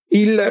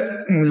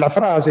La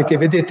frase che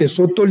vedete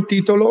sotto il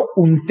titolo,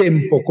 un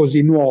tempo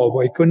così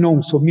nuovo e che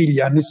non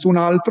somiglia a nessun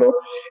altro,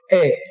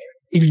 è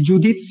il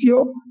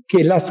giudizio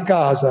che Las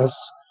Casas,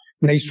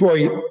 nei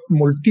suoi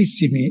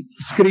moltissimi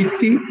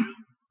scritti,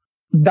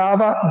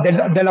 dava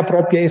della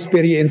propria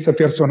esperienza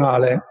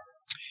personale.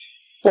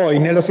 Poi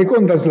nella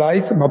seconda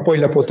slide, ma poi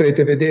la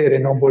potrete vedere,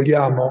 non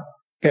vogliamo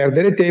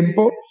perdere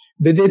tempo,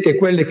 vedete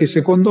quelle che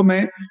secondo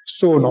me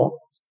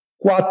sono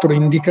 4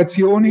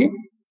 indicazioni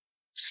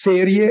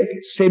serie,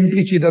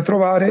 semplici da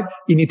trovare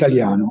in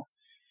italiano.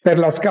 Per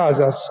Las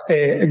Casas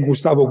è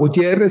Gustavo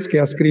Gutiérrez, che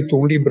ha scritto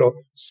un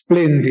libro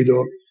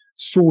splendido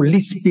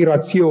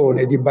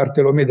sull'ispirazione di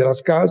Bartolomé de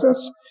Las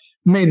Casas,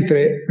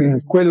 mentre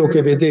quello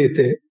che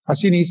vedete a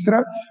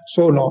sinistra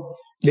sono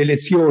le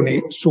lezioni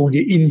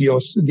sugli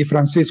indios di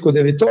Francisco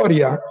de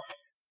Vitoria,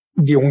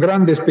 di un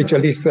grande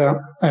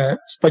specialista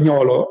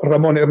spagnolo,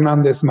 Ramón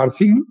Hernández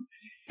Martín,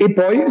 e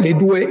poi le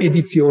 2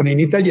 edizioni in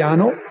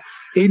italiano,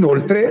 e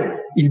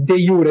inoltre il De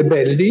Iure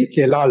Belli,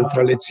 che è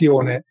l'altra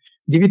lezione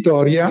di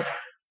Vitoria,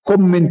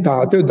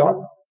 commentate da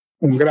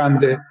un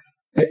grande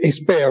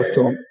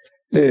esperto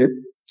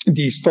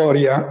di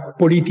storia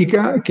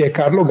politica, che è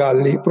Carlo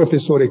Galli,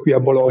 professore qui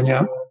a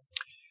Bologna.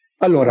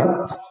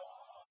 Allora,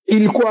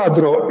 il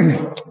quadro,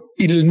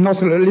 la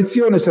nostra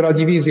lezione sarà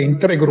divisa in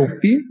 3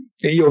 gruppi,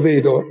 e io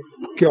vedo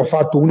che ho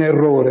fatto un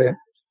errore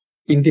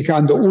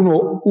indicando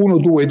 1,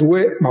 2,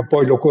 2, ma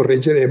poi lo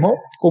correggeremo.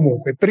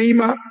 Comunque,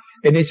 prima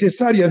è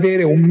necessario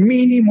avere un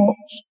minimo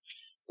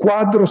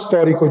quadro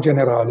storico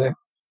generale,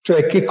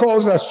 cioè che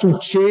cosa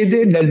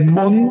succede nel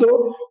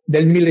mondo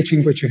del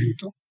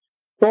 1500.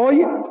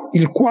 Poi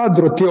il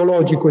quadro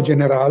teologico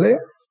generale,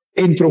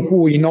 entro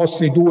cui i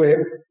nostri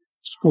 2,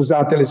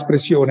 scusate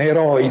l'espressione,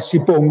 eroi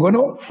si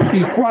pongono,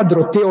 il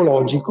quadro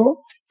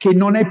teologico, che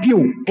non è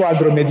più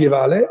quadro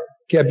medievale,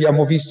 che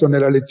abbiamo visto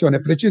nella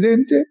lezione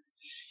precedente,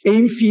 e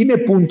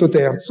infine, punto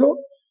terzo,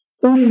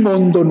 un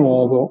mondo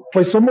nuovo.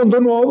 Questo mondo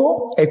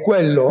nuovo è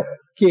quello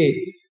che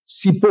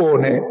si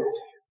pone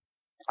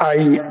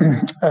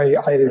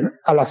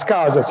alla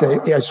Casas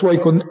e a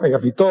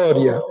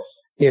Vitoria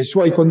e ai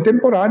suoi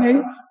contemporanei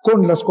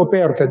con la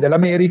scoperta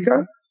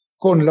dell'America,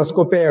 con la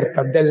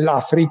scoperta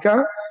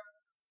dell'Africa,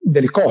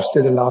 delle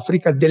coste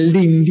dell'Africa,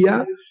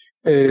 dell'India,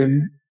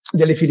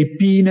 delle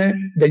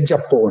Filippine, del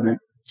Giappone.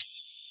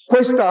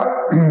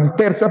 Questa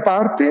terza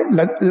parte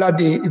la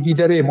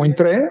divideremo in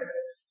 3.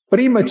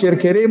 Prima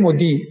cercheremo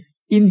di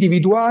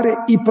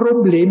individuare i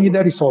problemi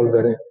da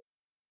risolvere,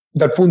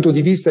 dal punto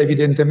di vista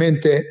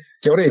evidentemente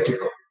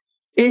teoretico,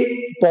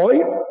 e poi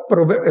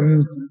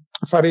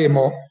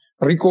faremo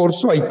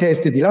ricorso ai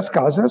testi di Las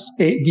Casas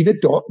e di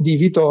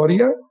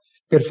Vitoria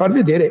per far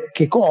vedere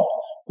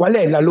qual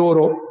è la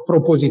loro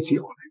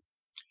proposizione.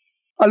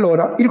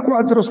 Allora, il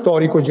quadro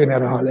storico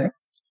generale,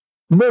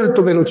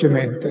 molto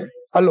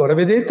velocemente. Allora,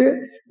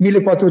 vedete,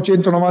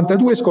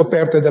 1492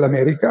 scoperte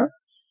dell'America,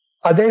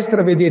 a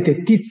destra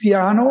vedete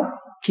Tiziano,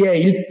 che è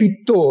il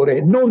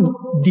pittore non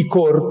di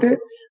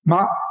corte,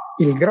 ma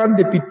il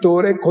grande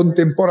pittore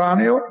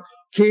contemporaneo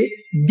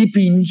che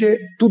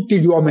dipinge tutti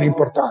gli uomini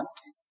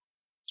importanti.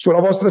 Sulla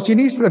vostra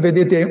sinistra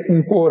vedete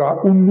ancora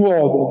un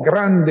nuovo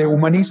grande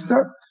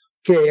umanista,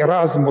 che è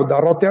Erasmo da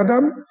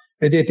Rotterdam,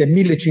 vedete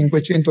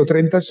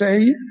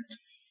 1536,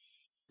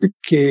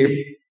 che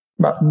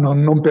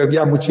non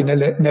perdiamoci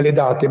nelle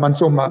date, ma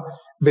insomma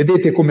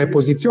vedete come è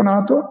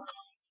posizionato.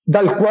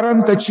 Dal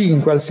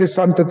 45 al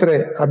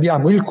 63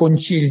 abbiamo il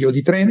Concilio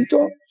di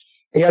Trento,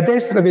 e a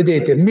destra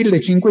vedete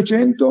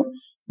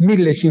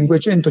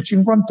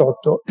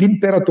 1500-1558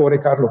 l'imperatore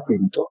Carlo V,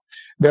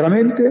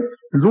 veramente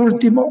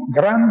l'ultimo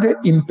grande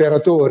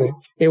imperatore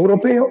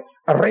europeo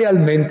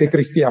realmente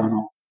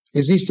cristiano.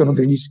 Esistono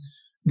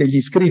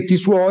degli scritti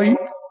suoi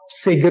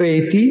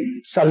segreti,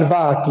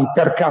 salvati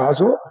per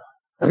caso,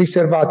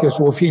 riservati a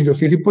suo figlio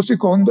Filippo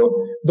II,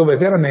 dove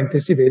veramente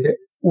si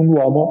vede un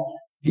uomo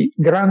di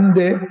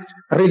grande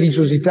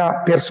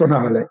religiosità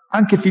personale.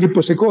 Anche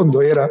Filippo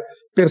II era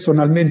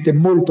personalmente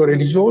molto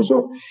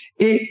religioso,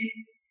 e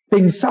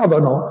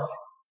pensavano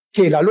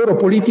che la loro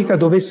politica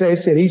dovesse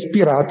essere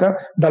ispirata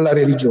dalla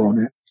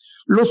religione.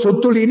 Lo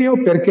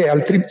sottolineo perché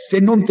se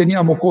non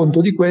teniamo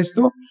conto di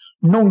questo,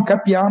 non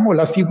capiamo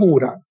la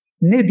figura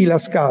né di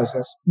Las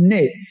Casas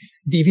né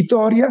di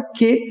Vitoria,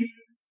 che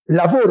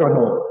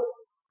lavorano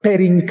per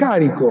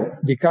incarico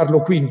di Carlo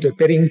V e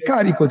per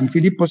incarico di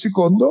Filippo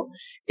II,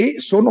 e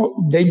sono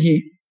degli,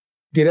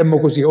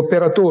 diremmo così,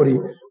 operatori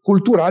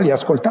culturali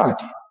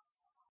ascoltati.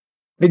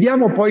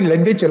 Vediamo poi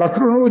invece la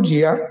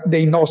cronologia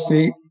dei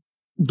nostri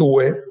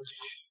 2.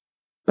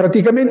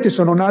 Praticamente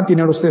sono nati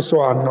nello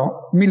stesso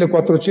anno,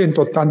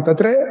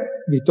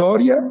 1483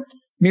 Vitoria,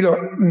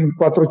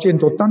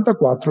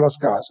 1484 Las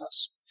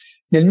Casas.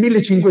 Nel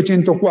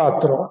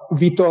 1504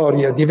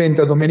 Vitoria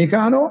diventa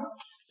domenicano.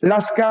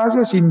 Las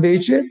Casas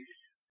invece,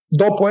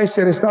 dopo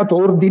essere stato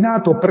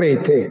ordinato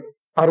prete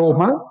a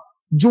Roma,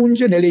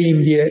 giunge nelle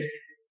Indie,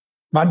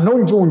 ma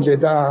non giunge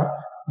da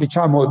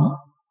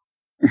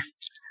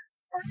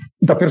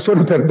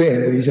persona per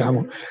bene,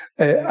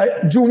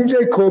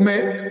 giunge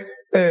come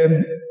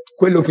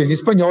quello che gli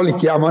spagnoli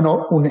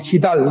chiamano un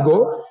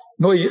hidalgo.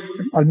 Noi,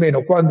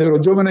 almeno quando ero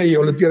giovane,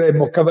 io lo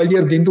diremmo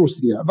cavaliere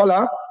d'industria, va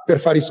là per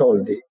fare i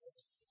soldi.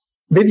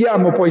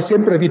 Vediamo poi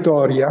sempre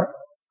Vittoria,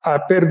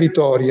 per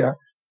Vittoria,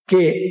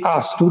 che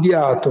ha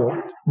studiato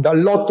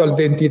dall'8 al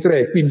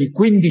 23, quindi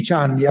 15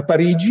 anni a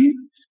Parigi,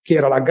 che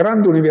era la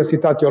grande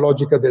università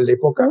teologica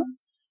dell'epoca,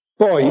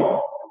 poi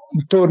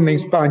torna in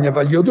Spagna a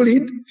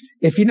Valladolid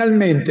e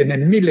finalmente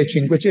nel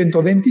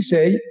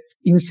 1526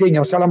 insegna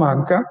a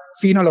Salamanca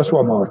fino alla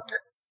sua morte.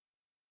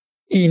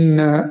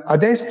 A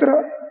destra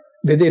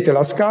vedete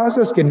Las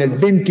Casas, che nel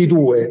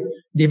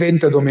 22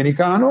 diventa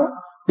domenicano,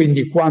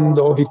 quindi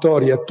quando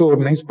Vittoria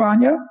torna in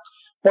Spagna.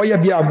 Poi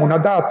abbiamo una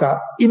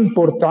data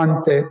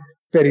importante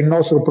per il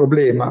nostro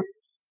problema,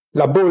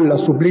 la bolla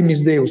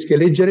Sublimis Deus, che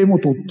leggeremo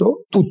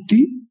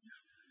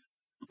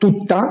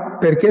tutta,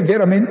 perché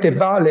veramente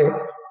vale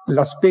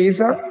la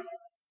spesa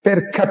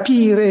per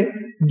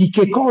capire di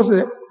che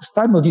cosa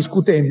stanno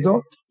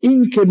discutendo,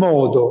 in che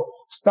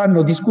modo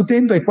stanno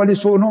discutendo e quali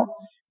sono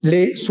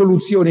le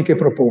soluzioni che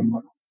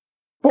propongono.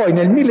 Poi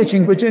nel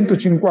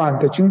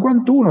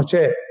 1550-51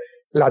 c'è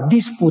la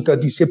disputa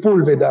di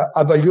Sepúlveda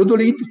a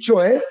Valladolid,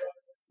 cioè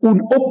un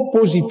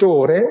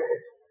oppositore,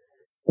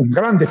 un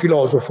grande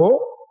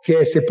filosofo, che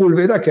è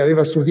Sepúlveda, che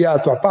aveva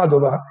studiato a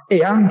Padova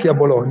e anche a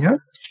Bologna,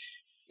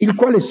 il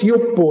quale si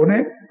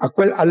oppone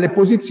alle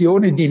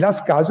posizioni di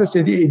Las Casas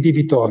e di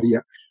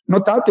Vittoria.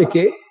 Notate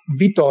che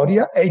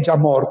Vittoria è già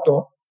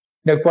morto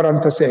nel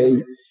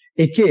 46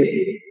 e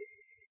che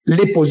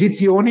le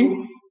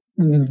posizioni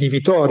di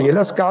Vittoria e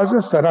Las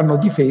Casas saranno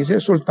difese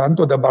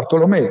soltanto da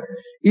Bartolomé,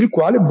 il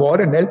quale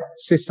muore nel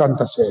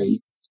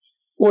 66.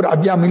 Ora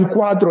abbiamo il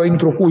quadro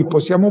entro cui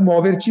possiamo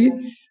muoverci,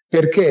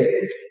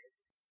 perché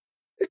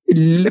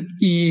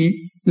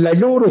la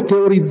loro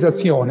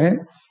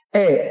teorizzazione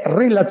è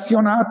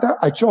relazionata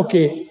a ciò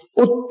che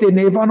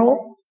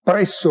ottenevano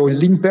presso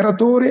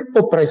l'imperatore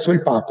o presso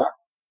il Papa.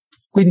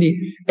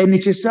 Quindi è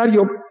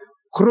necessario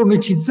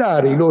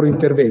cronicizzare i loro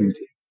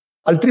interventi,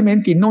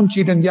 altrimenti non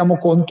ci rendiamo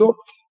conto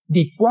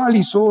di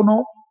quali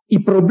sono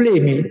i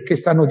problemi che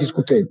stanno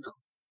discutendo.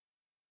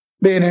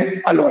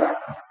 Bene, allora,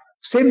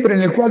 sempre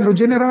nel quadro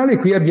generale,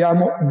 qui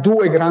abbiamo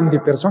due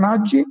grandi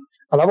personaggi.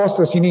 Alla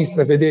vostra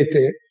sinistra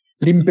vedete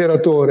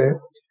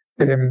l'imperatore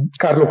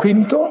Carlo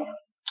V,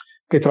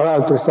 che tra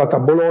l'altro è stato a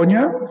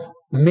Bologna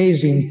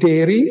mesi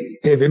interi,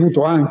 è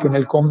venuto anche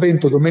nel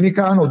convento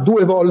domenicano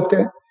 2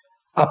 volte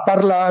a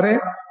parlare,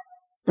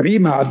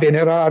 prima a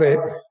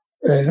venerare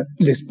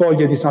le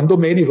spoglie di San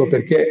Domenico,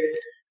 perché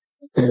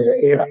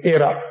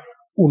era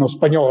uno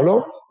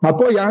spagnolo, ma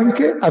poi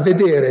anche a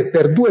vedere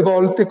per 2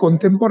 volte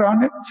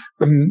contemporanee,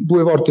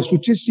 2 volte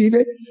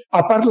successive,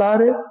 a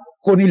parlare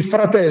con il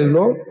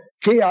fratello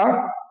che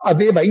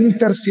aveva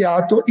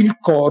intersiato il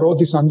coro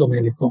di San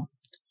Domenico,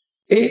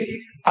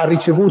 e ha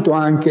ricevuto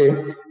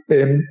anche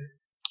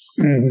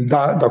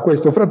da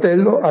questo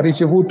fratello ha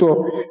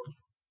ricevuto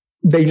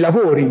dei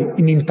lavori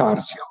in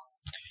intarsio.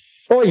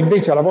 Poi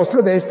invece alla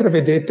vostra destra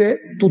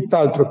vedete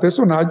tutt'altro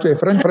personaggio, è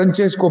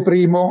Francesco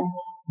I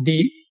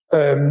di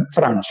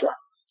Francia.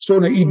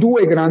 Sono i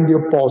 2 grandi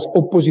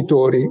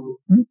oppositori.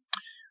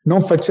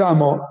 Non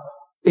facciamo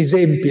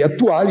esempi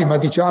attuali, ma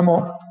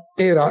diciamo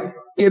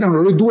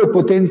erano le 2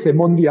 potenze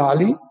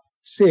mondiali,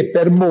 se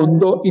per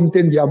mondo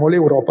intendiamo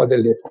l'Europa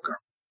dell'epoca.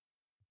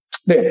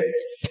 Bene,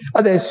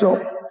 adesso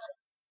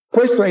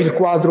questo è il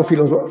quadro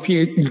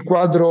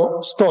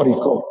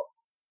storico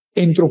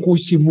entro cui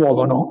si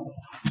muovono.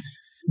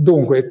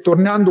 Dunque,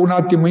 tornando un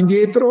attimo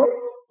indietro,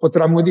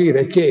 potremmo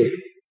dire che,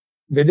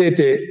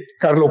 vedete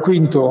Carlo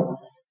V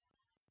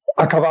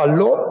a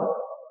cavallo,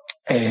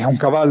 è un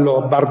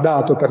cavallo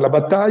bardato per la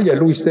battaglia,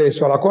 lui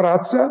stesso ha la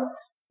corazza,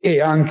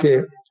 e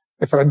anche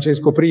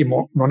Francesco I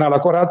non ha la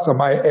corazza,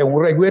 ma è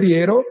un re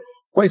guerriero.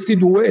 Questi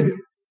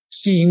 2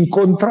 si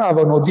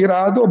incontravano di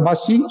rado, ma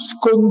si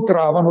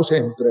scontravano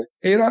sempre.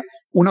 Era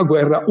una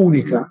guerra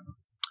unica.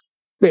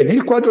 Bene,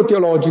 il quadro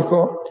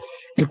teologico.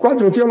 Il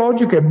quadro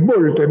teologico è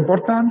molto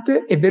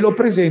importante e ve lo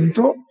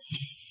presento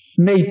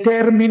nei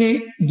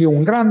termini di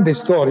un grande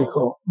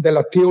storico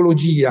della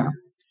teologia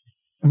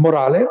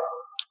morale,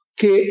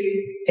 che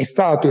è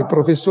stato il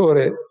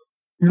professore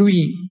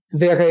Louis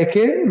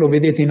Verrecke, lo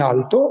vedete in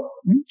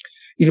alto,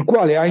 il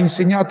quale ha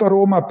insegnato a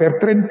Roma per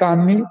 30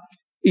 anni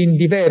in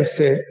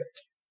diverse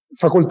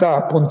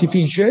facoltà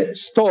pontificie,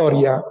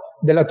 storia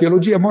della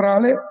teologia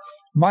morale,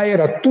 ma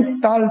era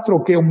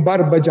tutt'altro che un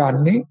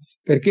barbagianni,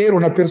 perché era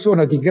una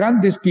persona di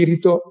grande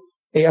spirito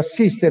e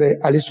assistere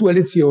alle sue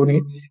lezioni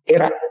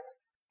era,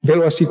 ve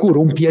lo assicuro,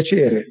 un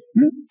piacere.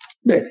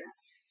 Bene,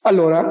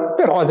 allora,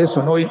 però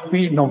adesso noi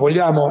qui non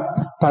vogliamo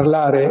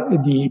parlare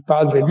di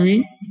padre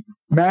Louis,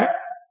 ma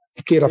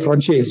che era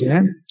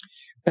francese,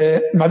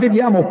 ma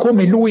vediamo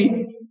come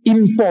lui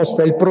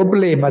imposta il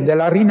problema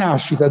della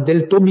rinascita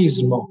del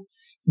tomismo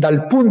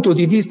dal punto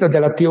di vista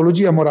della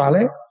teologia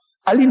morale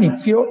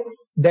all'inizio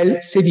del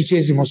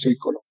XVI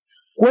secolo.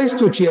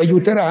 Questo ci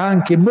aiuterà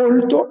anche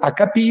molto a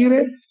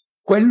capire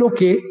quello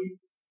che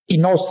i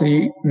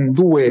nostri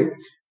 2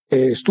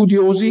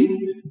 studiosi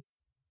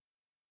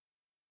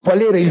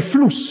qual era il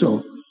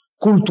flusso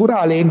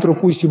culturale entro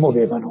cui si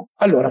muovevano.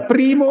 Allora,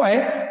 primo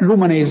è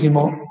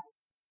l'umanesimo.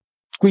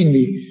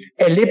 Quindi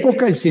è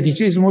l'epoca, il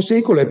XVI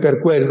secolo, è per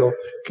quello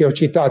che ho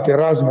citato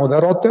Erasmo da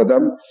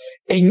Rotterdam,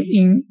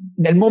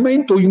 nel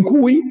momento in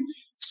cui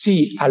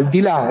al di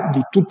là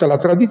di tutta la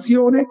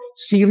tradizione,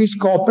 si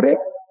riscopre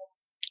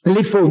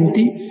le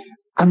fonti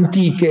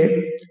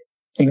antiche.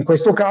 In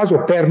questo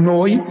caso, per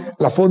noi,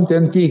 la fonte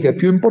antica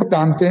più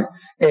importante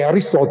è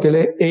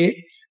Aristotele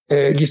e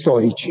gli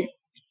stoici.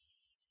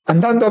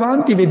 Andando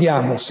avanti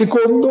vediamo,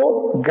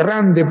 secondo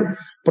grande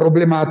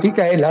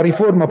problematica è la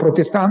riforma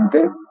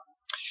protestante,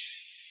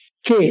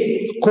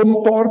 che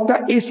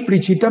comporta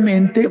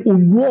esplicitamente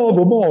un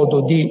nuovo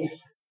modo di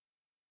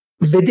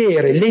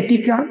vedere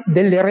l'etica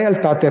delle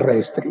realtà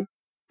terrestri.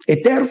 E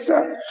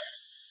terza,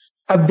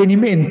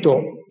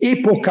 avvenimento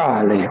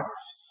epocale,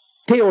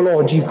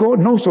 teologico,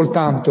 non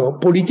soltanto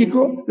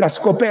politico, la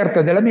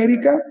scoperta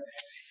dell'America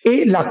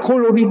e la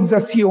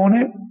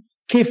colonizzazione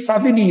che fa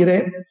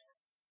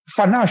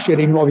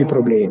nascere i nuovi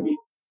problemi.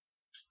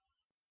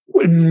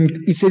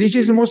 Il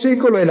XVI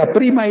secolo è la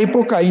prima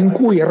epoca in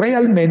cui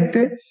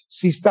realmente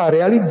si sta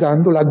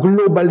realizzando la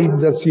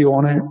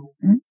globalizzazione.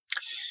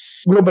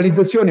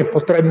 Globalizzazione,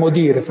 potremmo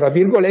dire, fra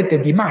virgolette,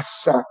 di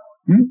massa.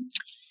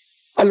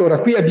 Allora,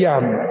 qui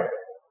abbiamo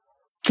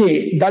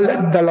che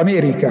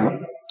dall'America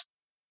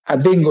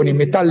avvengono i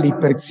metalli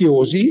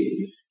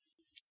preziosi,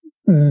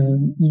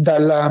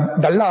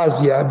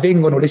 dall'Asia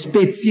vengono le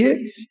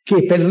spezie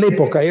che per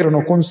l'epoca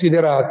erano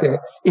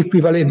considerate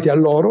equivalenti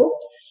all'oro,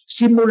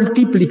 si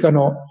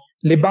moltiplicano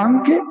le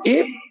banche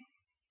e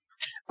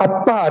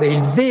appare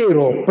il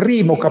vero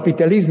primo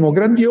capitalismo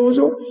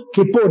grandioso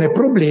che pone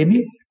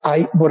problemi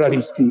ai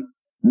moralisti.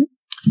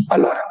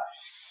 Allora,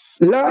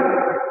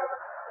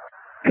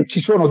 ci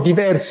sono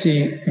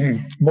diversi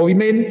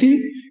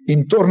movimenti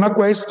intorno a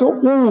questo.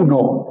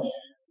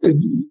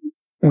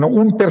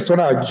 Un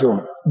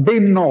personaggio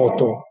ben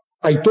noto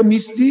ai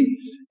tomisti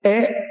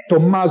è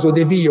Tommaso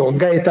de Vio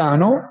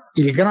Gaetano,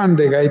 il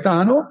grande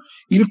Gaetano,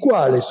 il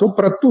quale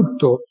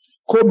soprattutto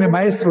come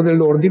maestro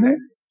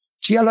dell'ordine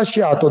ci ha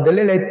lasciato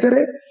delle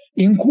lettere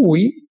in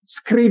cui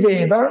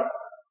scriveva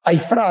ai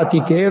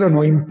frati che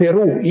erano in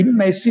Perù, in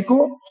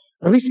Messico,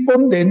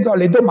 rispondendo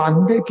alle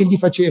domande che gli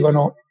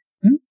facevano.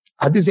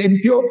 Ad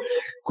esempio,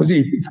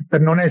 così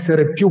per non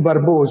essere più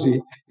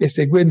barbosi e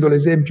seguendo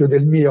l'esempio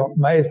del mio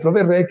maestro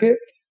Verreche,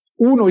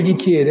 uno gli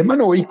chiede: ma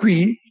noi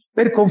qui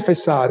per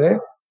confessare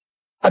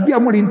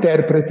abbiamo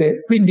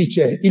l'interprete, quindi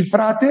c'è il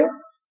frate,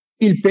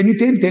 il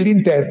penitente e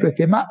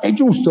l'interprete, ma è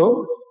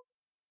giusto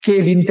che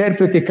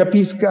l'interprete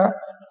capisca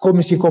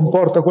come si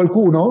comporta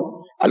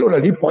qualcuno? Allora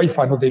lì poi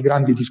fanno dei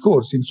grandi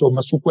discorsi,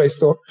 insomma, su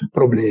questo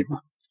problema.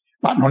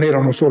 Ma non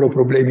erano solo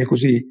problemi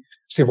così,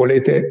 se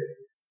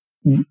volete,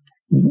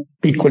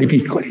 piccoli.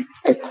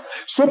 Ecco.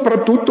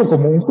 Soprattutto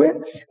comunque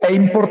è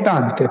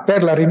importante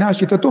per la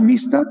rinascita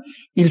tomista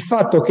il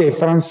fatto che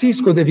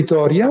Francisco de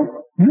Vitoria,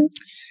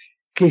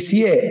 che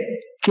si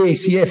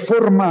è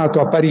formato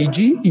a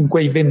Parigi in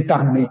quei 20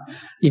 anni,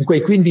 in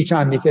quei 15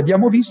 anni che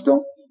abbiamo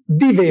visto,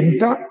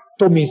 diventa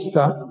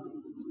tomista,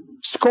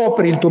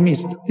 scopre il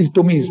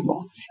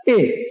tomismo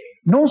e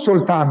non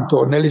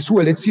soltanto nelle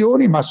sue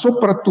lezioni, ma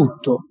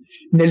soprattutto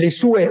nelle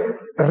sue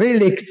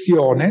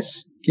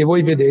relecciones, che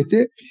voi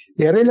vedete.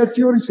 Le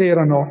relazioni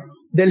erano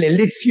delle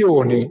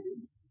lezioni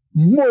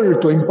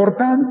molto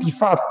importanti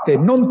fatte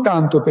non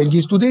tanto per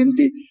gli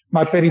studenti,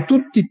 ma per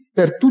tutti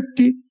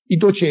i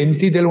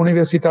docenti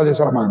dell'Università di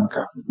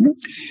Salamanca.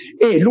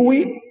 E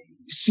lui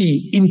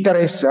si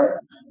interessa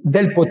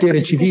del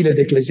potere civile ed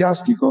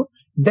ecclesiastico,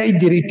 dei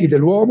diritti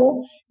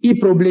dell'uomo, i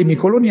problemi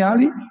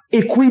coloniali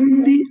e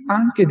quindi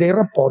anche dei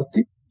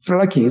rapporti fra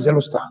la Chiesa e lo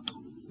Stato.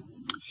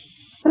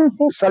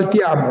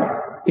 Saltiamo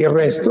il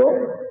resto,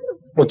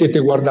 potete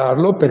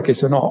guardarlo perché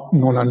sennò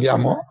non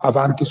andiamo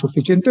avanti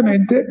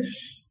sufficientemente.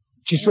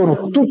 Ci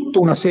sono tutta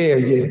una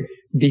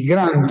serie di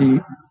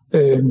grandi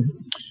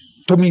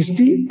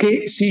tomisti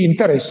che si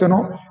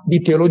interessano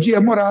di teologia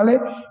morale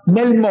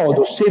nel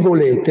modo, se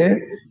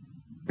volete,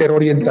 per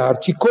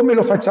orientarci, come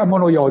lo facciamo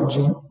noi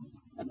oggi,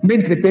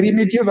 mentre per i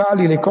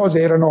medievali le cose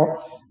erano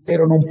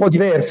un po'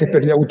 diverse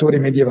per gli autori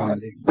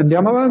medievali.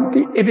 Andiamo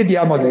avanti e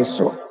vediamo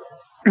adesso.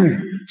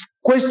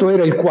 Questo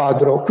era il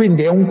quadro,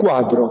 quindi è un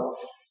quadro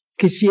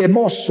che si è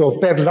mosso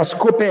per la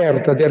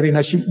scoperta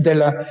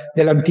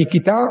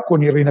dell'antichità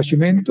con il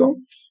Rinascimento,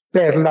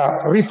 per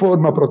la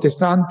riforma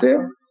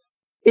protestante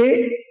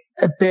e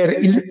per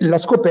la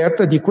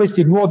scoperta di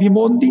questi nuovi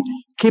mondi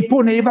che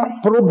poneva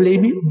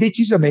problemi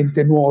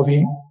decisamente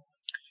nuovi.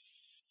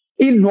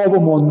 Il nuovo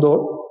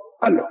mondo.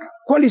 Allora,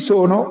 quali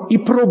sono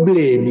i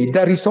problemi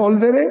da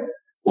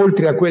risolvere,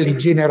 oltre a quelli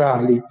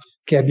generali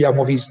che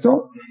abbiamo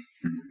visto,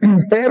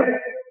 per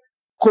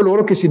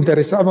coloro che si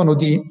interessavano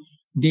di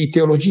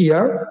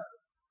teologia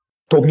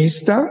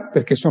tomista,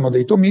 perché sono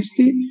dei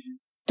tomisti,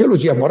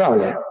 teologia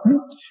morale?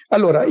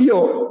 Allora,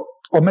 io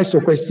ho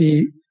messo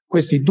questi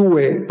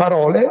due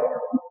parole,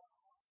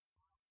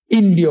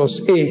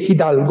 indios e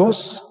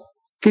hidalgos,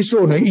 che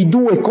sono i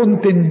due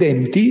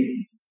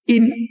contendenti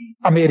in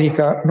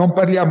America. Non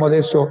parliamo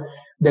adesso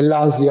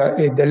dell'Asia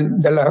e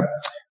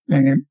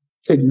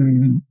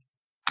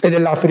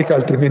dell'Africa,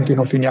 altrimenti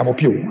non finiamo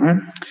più.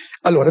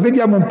 Allora,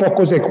 vediamo un po'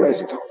 cos'è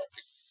questo.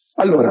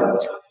 Allora,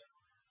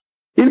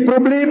 il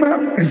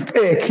problema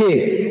è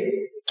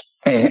che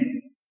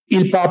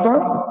il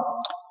Papa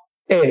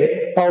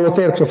è Paolo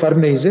III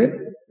Farnese,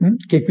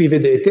 che qui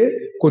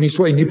vedete, con i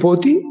suoi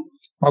nipoti,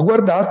 ma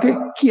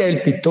guardate chi è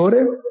il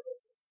pittore?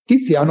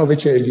 Tiziano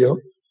Vecellio,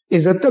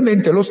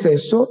 esattamente lo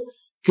stesso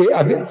che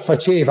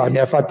faceva, ne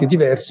ha fatti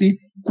diversi,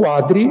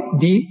 quadri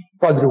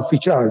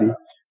ufficiali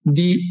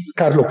di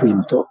Carlo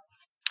V.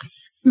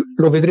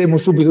 Lo vedremo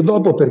subito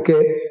dopo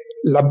perché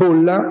la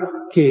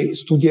bolla che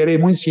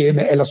studieremo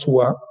insieme è la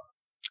sua.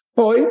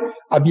 Poi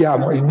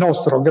abbiamo il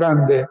nostro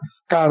grande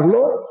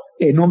Carlo,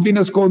 e non vi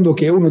nascondo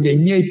che è uno dei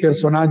miei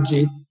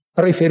personaggi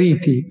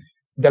preferiti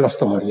della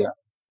storia,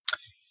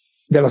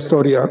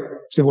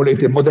 se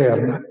volete,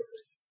 moderna.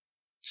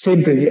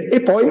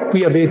 E poi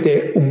qui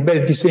avete un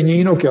bel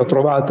disegnino che ho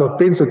trovato,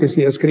 penso che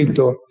sia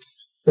scritto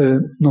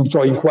non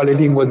so in quale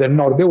lingua del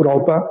nord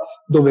Europa,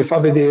 dove fa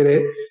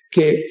vedere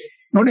che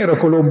non era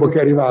Colombo che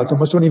è arrivato,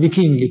 ma sono i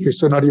vichinghi che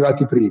sono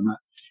arrivati prima.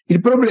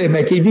 Il problema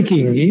è che i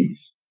vichinghi,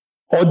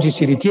 oggi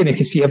si ritiene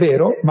che sia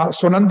vero, ma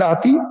sono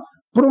andati,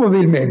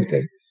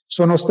 probabilmente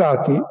sono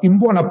stati in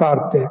buona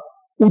parte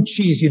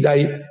uccisi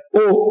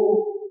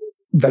o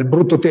dal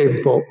brutto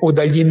tempo o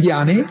dagli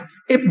indiani,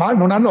 ma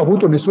non hanno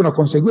avuto nessuna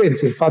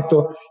conseguenza il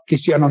fatto che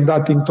siano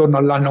andati intorno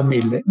all'anno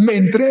 1000,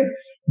 mentre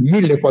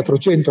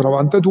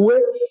 1492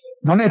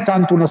 non è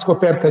tanto una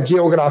scoperta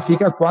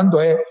geografica quanto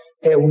è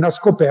una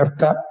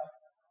scoperta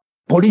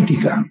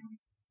politica.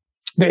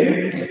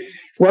 Bene,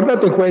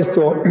 guardate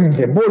questo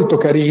che è molto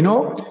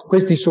carino,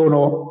 questi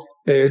sono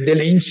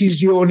delle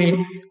incisioni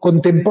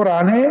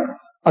contemporanee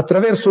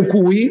attraverso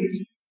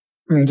cui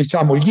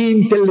diciamo gli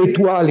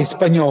intellettuali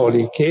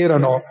spagnoli che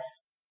erano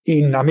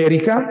in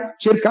America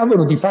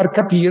cercavano di far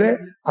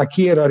capire a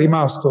chi era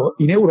rimasto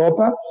in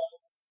Europa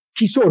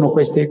chi sono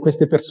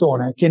queste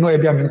persone che noi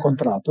abbiamo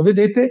incontrato.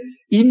 Vedete,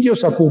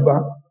 Indios a Cuba,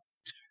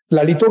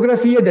 la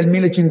litografia del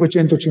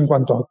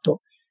 1558.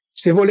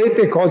 Se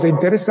volete cosa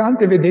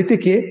interessante, vedete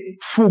che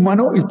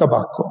fumano il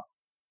tabacco.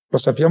 Lo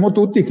sappiamo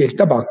tutti che il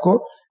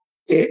tabacco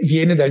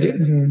viene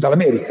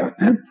dall'America.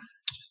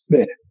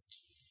 Bene,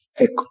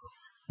 ecco.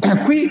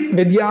 Qui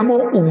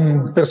vediamo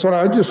un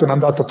personaggio, sono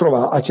andato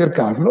a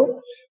cercarlo,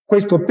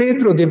 questo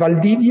Pedro de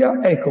Valdivia,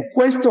 ecco,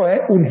 questo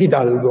è un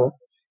hidalgo.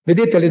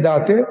 Vedete le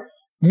date?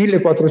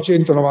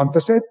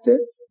 1497,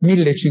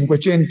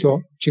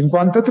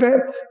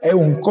 1553, è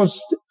un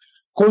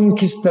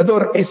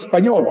conquistador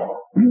español,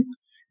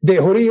 de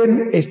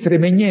origen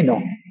extremeño,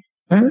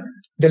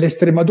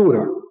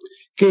 dell'Estremadura,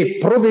 che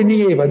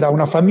proveniva da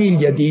una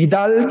famiglia di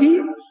hidalghi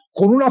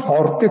con una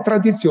forte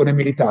tradizione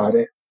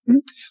militare.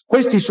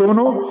 Questi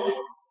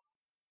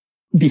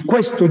di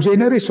questo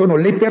genere sono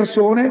le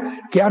persone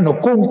che hanno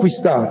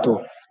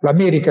conquistato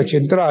l'America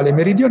centrale e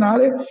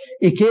meridionale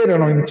e che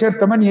erano in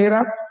certa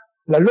maniera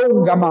la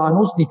longa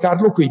manus di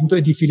Carlo V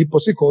e di Filippo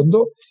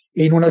II,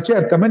 e in una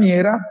certa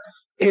maniera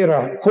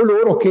erano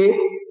coloro che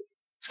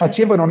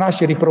facevano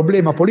nascere il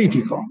problema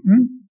politico.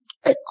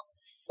 Ecco,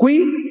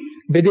 qui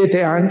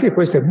vedete anche,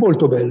 questo è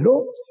molto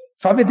bello,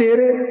 fa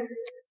vedere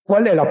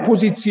qual è la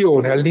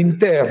posizione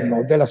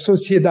all'interno della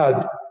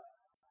società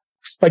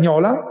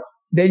spagnola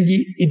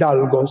degli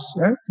hidalgos.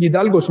 Gli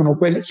hidalgos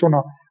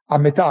sono a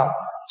metà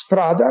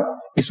strada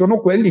e sono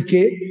quelli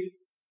che,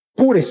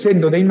 pur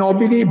essendo dei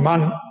nobili,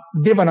 ma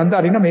devono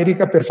andare in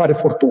America per fare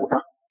fortuna.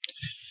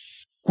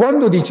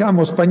 Quando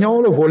diciamo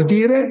spagnolo vuol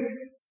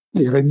dire,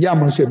 e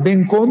rendiamoci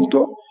ben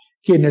conto,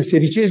 che nel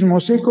XVI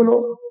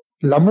secolo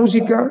la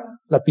musica,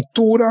 la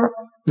pittura,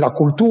 la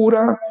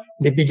cultura,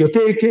 le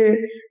biblioteche,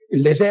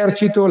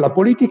 l'esercito, la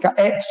politica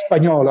è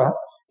spagnola.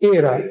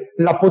 Era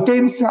la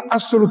potenza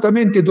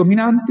assolutamente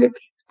dominante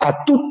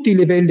a tutti i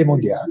livelli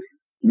mondiali.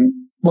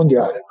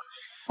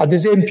 Ad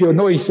esempio,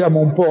 noi siamo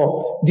un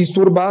po'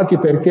 disturbati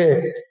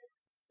perché,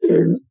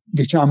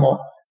 diciamo,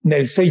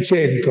 nel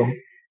 600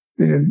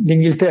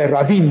 l'Inghilterra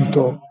ha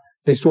vinto,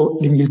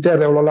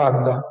 l'Inghilterra e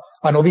l'Olanda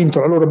hanno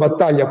vinto la loro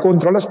battaglia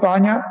contro la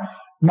Spagna,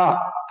 ma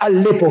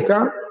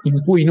all'epoca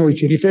in cui noi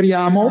ci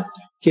riferiamo,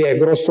 che è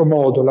grosso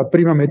modo la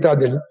prima metà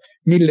del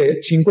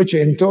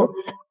 1500,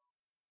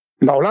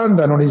 la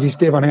Olanda non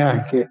esisteva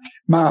neanche,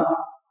 ma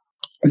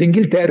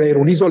l'Inghilterra era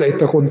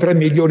un'isoletta con 3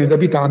 milioni di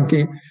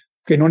abitanti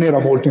che non era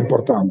molto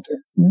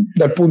importante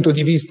dal punto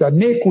di vista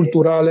né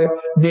culturale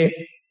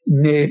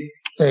né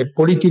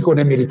politico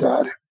né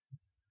militare.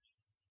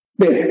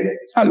 Bene,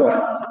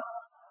 allora,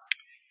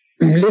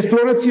 le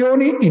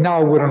esplorazioni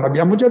inaugurano,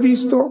 abbiamo già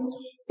visto,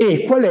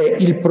 e qual è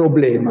il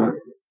problema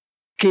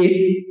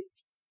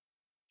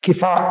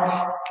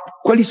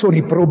quali sono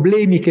i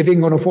problemi che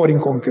vengono fuori in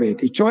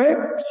concreti? Cioè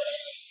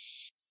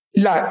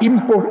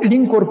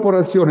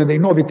l'incorporazione dei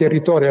nuovi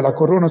territori alla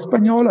corona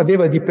spagnola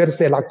aveva di per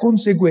sé la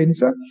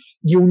conseguenza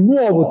di un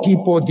nuovo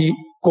tipo di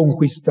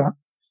conquista,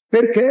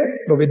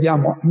 perché, lo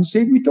vediamo in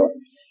seguito,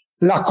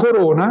 la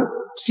corona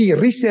si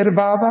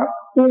riservava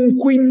un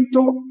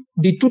quinto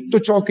di tutto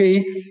ciò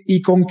che i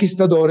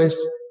conquistadores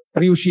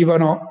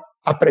riuscivano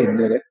a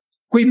prendere.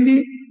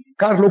 Quindi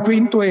Carlo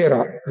V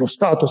era lo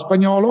Stato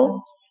spagnolo,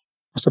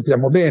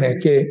 sappiamo bene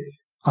che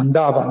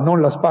andava,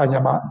 non la Spagna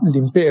ma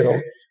l'impero,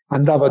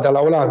 andava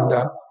dalla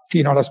Olanda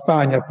fino alla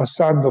Spagna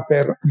passando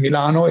per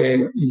Milano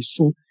e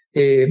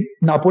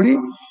Napoli.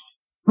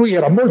 Lui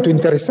era molto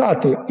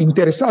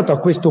interessato a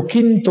questo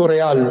quinto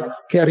real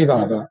che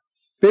arrivava,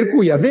 per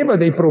cui aveva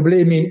dei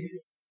problemi,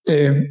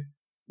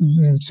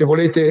 se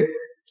volete,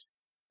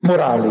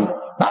 morali,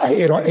 ma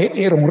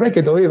era un re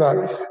che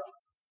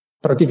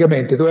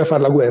praticamente doveva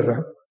fare la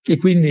guerra e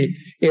quindi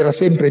era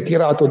sempre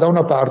tirato da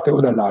una parte o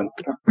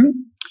dall'altra.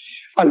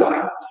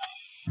 Allora,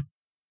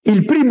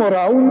 il primo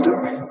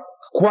round,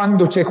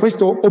 quando c'è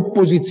questa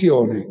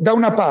opposizione, da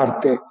una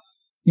parte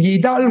gli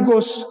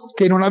hidalgos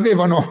che non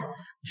avevano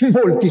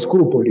molti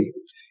scrupoli,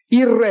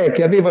 il re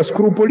che aveva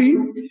scrupoli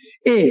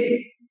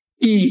e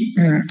i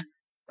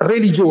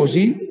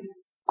religiosi,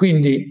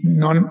 quindi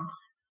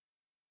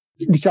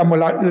diciamo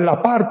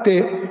la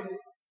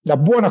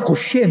buona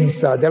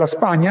coscienza della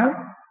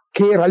Spagna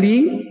che era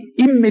lì,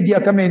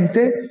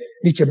 immediatamente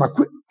dice: ma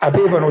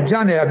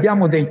ne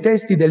abbiamo dei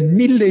testi del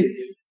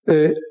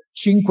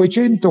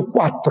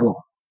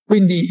 1504,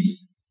 quindi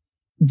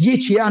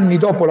 10 anni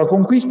dopo la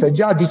conquista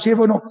già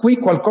dicevano: qui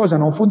qualcosa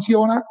non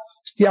funziona,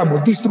 stiamo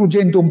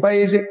distruggendo un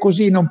paese,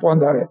 così non può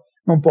andare.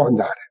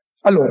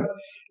 Allora,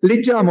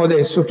 leggiamo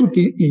adesso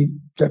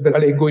cioè ve la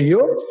leggo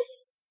io,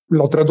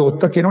 l'ho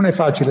tradotta, che non è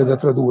facile da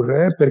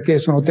tradurre, perché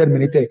sono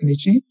termini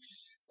tecnici.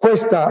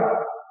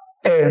 Questa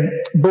è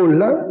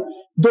bolla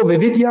dove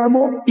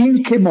vediamo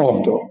in che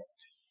modo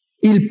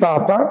il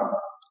Papa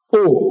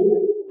o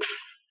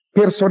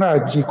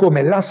personaggi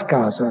come Las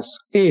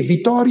Casas e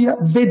Vittoria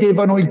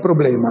vedevano il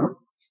problema.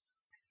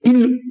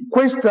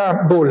 Questa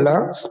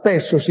bolla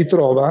spesso si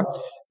trova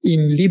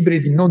in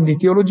libri non di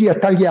teologia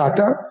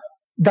tagliata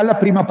dalla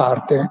prima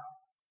parte.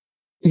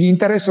 Gli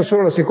interessa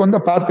solo la seconda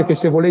parte, che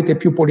se volete è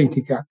più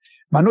politica,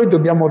 ma noi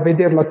dobbiamo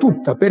vederla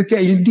tutta, perché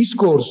il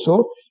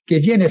discorso che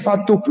viene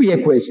fatto qui è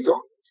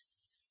questo.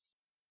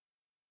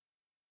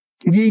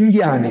 Gli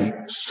indiani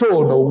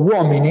sono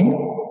uomini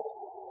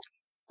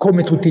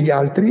come tutti gli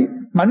altri,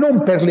 ma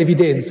non per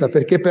l'evidenza,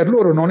 perché per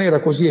loro non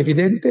era così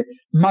evidente,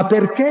 ma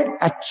perché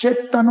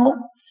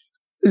accettano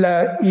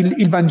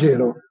il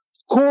Vangelo,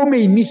 come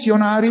i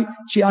missionari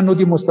ci hanno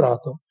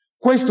dimostrato.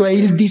 Questo è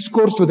il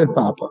discorso del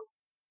Papa.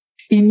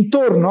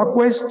 Intorno a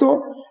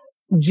questo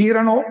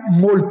girano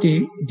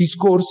molti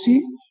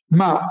discorsi,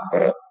 ma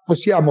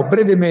possiamo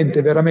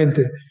brevemente,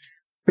 veramente,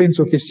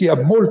 penso che sia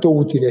molto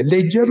utile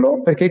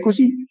leggerlo, perché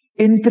così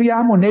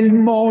entriamo nel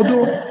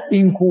modo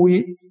in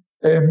cui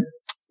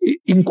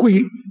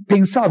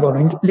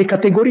pensavano, le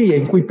categorie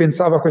in cui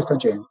pensava questa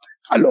gente.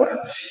 Allora,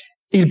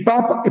 il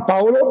Papa è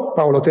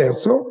Paolo III,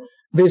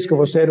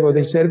 vescovo servo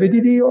dei servi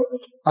di Dio,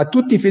 a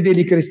tutti i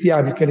fedeli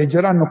cristiani che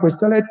leggeranno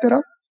questa lettera,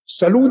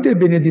 salute e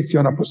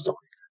benedizione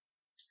apostolica.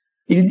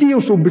 Il Dio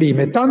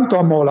sublime tanto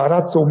amò la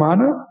razza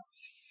umana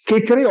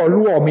che creò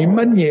l'uomo in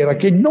maniera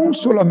che non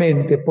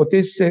solamente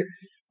potesse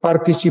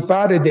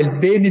partecipare del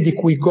bene di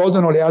cui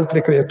godono le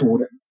altre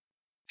creature,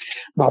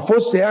 ma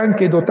fosse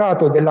anche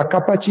dotato della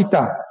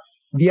capacità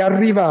di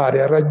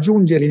arrivare a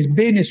raggiungere il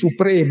bene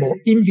supremo,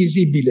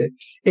 invisibile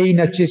e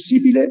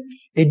inaccessibile,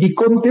 e di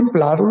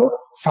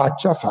contemplarlo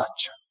faccia a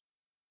faccia.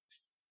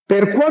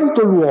 Per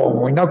quanto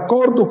l'uomo, in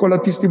accordo con la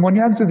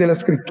testimonianza della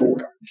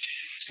Scrittura,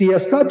 sia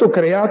stato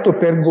creato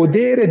per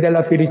godere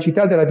della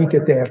felicità della vita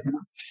eterna,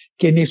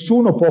 che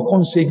nessuno può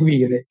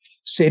conseguire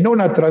se non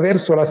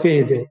attraverso la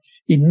fede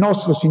in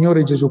nostro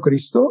Signore Gesù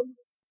Cristo,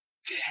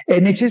 è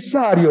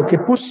necessario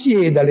che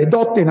possieda le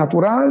dote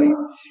naturali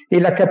e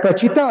la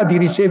capacità di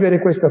ricevere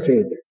questa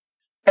fede.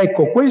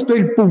 Ecco, questo è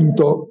il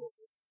punto,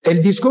 e il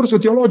discorso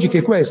teologico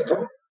è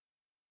questo.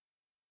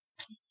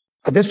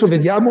 Adesso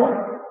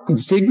vediamo in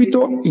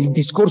seguito il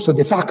discorso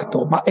de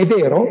facto, ma è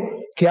vero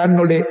che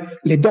hanno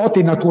le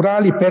doti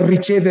naturali per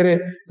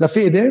ricevere la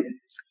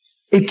fede?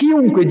 E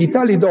chiunque di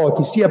tali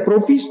doti sia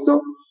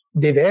provvisto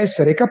deve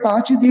essere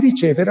capace di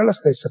ricevere la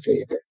stessa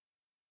fede.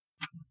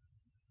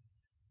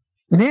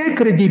 Ne è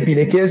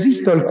credibile che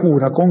esista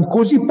alcuna con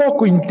così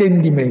poco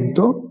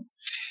intendimento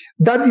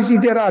da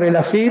desiderare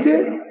la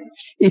fede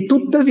e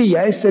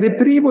tuttavia essere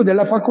privo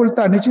della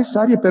facoltà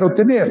necessaria per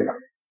ottenerla.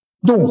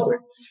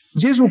 Dunque,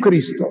 Gesù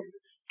Cristo,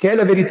 che è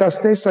la verità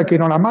stessa, che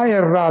non ha mai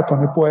errato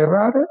né può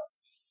errare,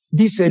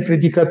 disse ai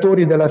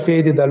predicatori della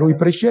fede da lui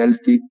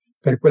prescelti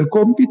per quel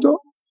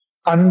compito: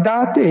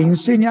 andate e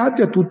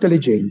insegnate a tutte le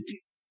genti.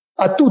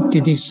 A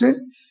tutti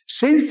disse,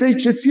 senza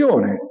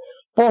eccezione,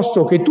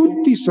 posto che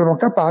tutti sono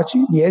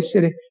capaci di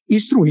essere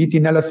istruiti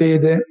nella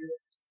fede.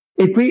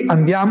 E qui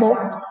andiamo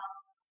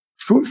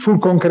sul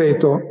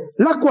concreto.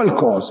 La qual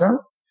cosa,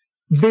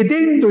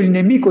 vedendo il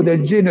nemico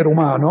del genere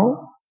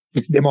umano,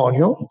 il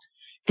demonio,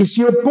 che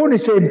si oppone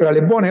sempre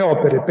alle buone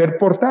opere per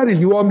portare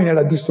gli uomini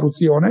alla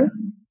distruzione,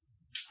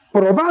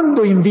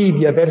 provando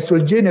invidia verso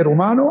il genere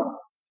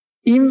umano,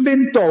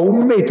 inventò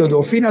un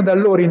metodo fino ad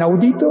allora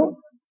inaudito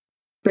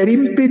per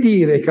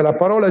impedire che la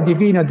parola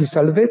divina di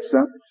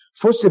salvezza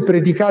fosse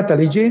predicata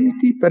alle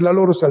genti per la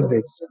loro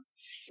salvezza,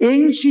 e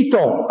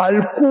incitò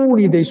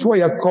alcuni dei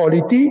suoi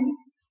accoliti,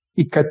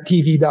 i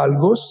cattivi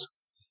hidalgos,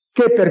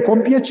 che per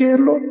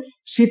compiacerlo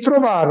si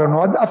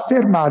trovarono ad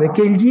affermare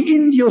che gli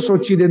indios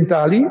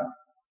occidentali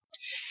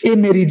e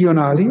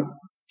meridionali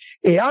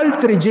e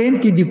altre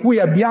genti di cui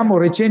abbiamo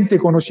recente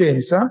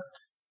conoscenza,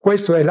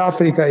 questo è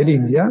l'Africa e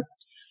l'India,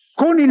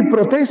 con il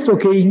protesto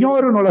che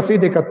ignorano la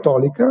fede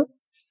cattolica,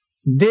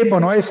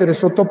 debbono essere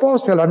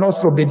sottoposte alla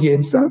nostra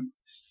obbedienza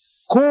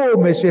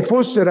come se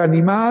fossero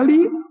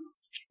animali,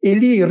 e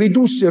li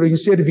ridussero in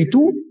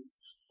servitù,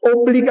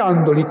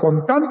 obbligandoli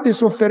con tante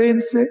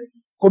sofferenze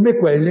come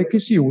quelle che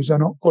si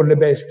usano con le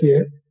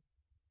bestie.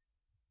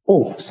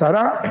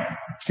 Sarà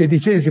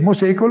XVI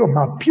secolo,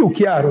 ma più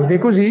chiaro di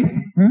così,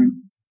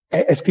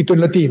 è scritto in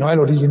latino,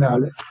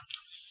 l'originale.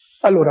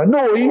 Allora,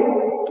 noi,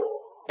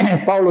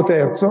 Paolo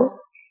III,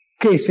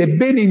 che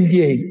sebbene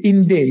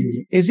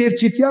indegni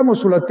esercitiamo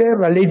sulla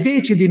terra le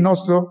veci di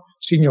nostro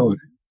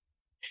Signore,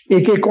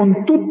 e che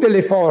con tutte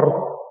le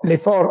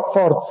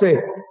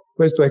forze,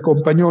 questo è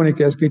Compagnoni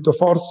che ha scritto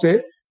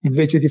forze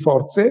invece di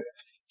forze,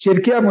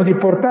 cerchiamo di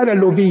portare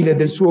all'ovile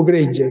del suo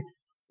gregge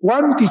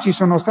quanti ci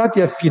sono stati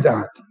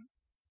affidati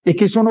e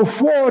che sono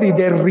fuori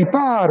del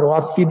riparo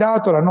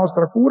affidato alla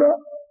nostra cura,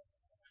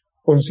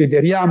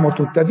 consideriamo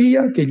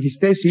tuttavia che gli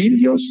stessi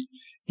indios,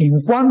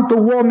 in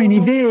quanto uomini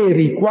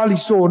veri quali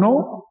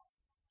sono,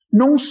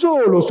 non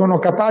solo sono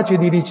capaci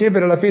di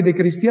ricevere la fede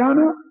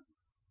cristiana,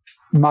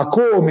 ma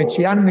come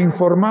ci hanno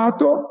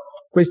informato,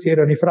 questi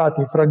erano i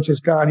frati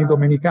francescani,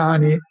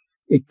 domenicani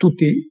e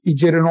tutti i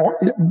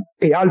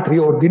e altri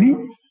ordini,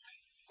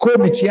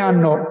 come ci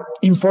hanno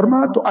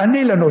informato,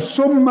 anelano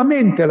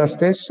sommamente alla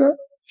stessa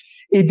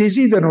e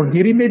desiderano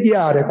di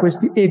rimediare a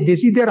questi, e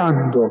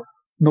desiderando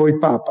noi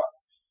Papa,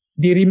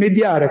 di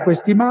rimediare a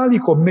questi mali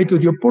con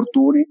metodi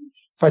opportuni,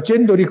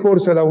 facendo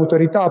ricorso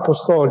all'autorità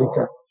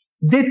apostolica,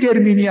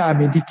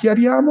 determiniamo e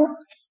dichiariamo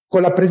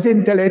con la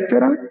presente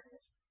lettera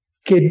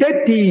che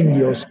detti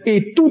indios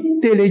e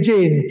tutte le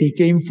genti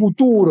che in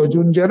futuro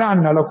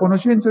giungeranno alla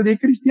conoscenza dei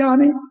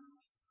cristiani,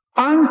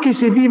 anche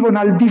se vivono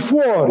al di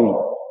fuori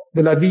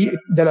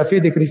della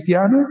fede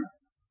cristiana,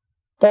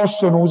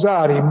 possono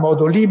usare in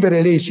modo libero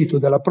e lecito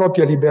della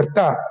propria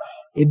libertà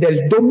e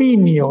del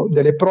dominio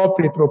delle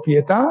proprie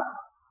proprietà.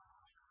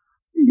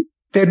 I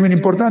termini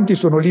importanti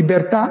sono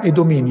libertà e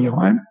dominio,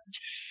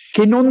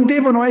 che non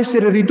devono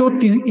essere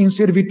ridotti in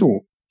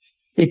servitù,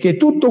 e che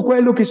tutto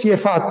quello che si è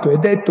fatto e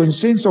detto in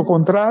senso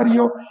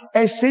contrario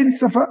è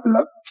senza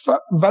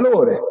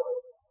valore.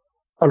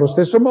 Allo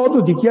stesso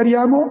modo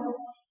dichiariamo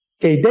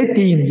che i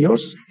detti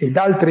indios ed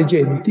altre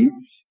genti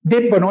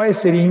debbano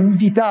essere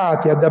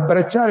invitati ad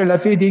abbracciare la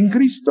fede in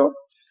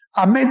Cristo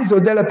a mezzo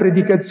della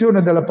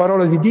predicazione della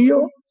parola di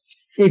Dio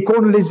e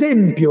con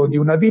l'esempio di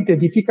una vita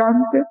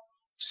edificante,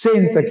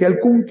 senza che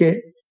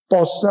alcunché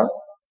possa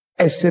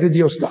essere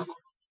di ostacolo.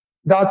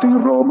 Dato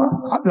in Roma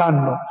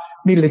l'anno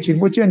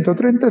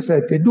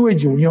 1537, 2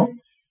 giugno,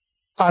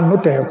 anno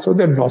terzo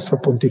del nostro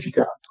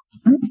pontificato.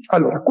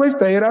 Allora,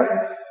 questa era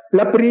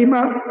la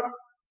prima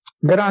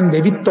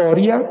grande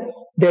vittoria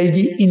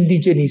degli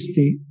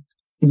indigenisti.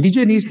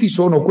 Indigenisti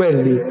sono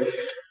quelli,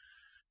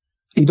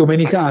 i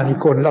domenicani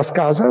con Las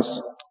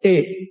Casas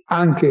e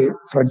anche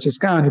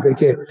francescani,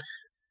 perché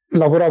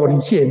lavoravano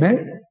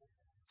insieme,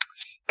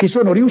 che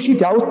sono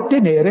riusciti a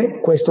ottenere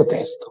questo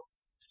testo.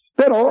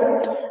 Però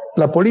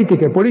la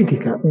politica è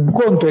politica, un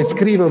conto è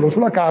scriverlo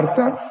sulla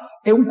carta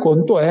e un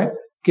conto è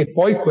che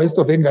poi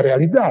questo venga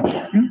realizzato.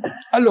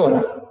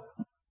 Allora,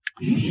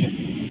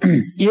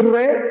 il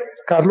re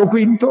Carlo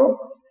V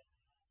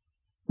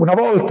una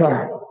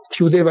volta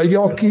chiudeva gli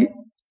occhi,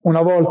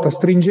 una volta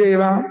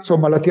stringeva,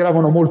 insomma la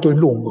tiravano molto in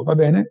lungo, va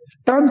bene?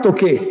 Tanto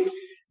che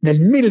nel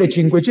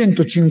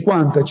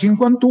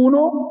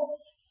 1550-51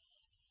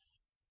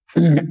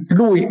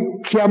 lui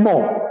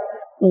chiamò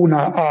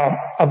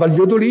a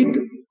Valladolid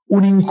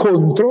un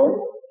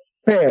incontro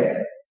per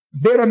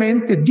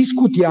veramente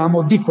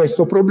discutiamo di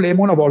questo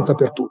problema una volta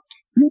per tutti.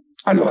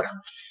 Allora,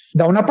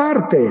 da una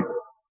parte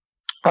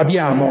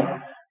abbiamo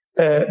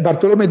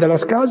Bartolomé de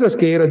las Casas,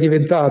 che era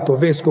diventato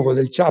vescovo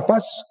del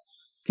Chiapas,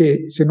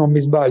 che se non mi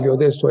sbaglio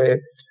adesso è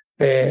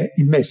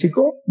in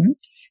Messico,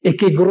 e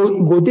che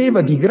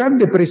godeva di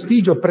grande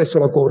prestigio presso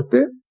la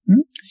corte,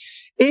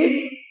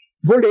 e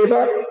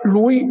voleva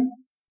lui,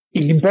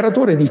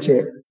 l'imperatore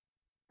dice: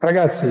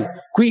 ragazzi,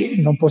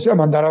 qui non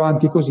possiamo andare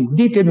avanti così,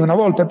 ditemi una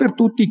volta per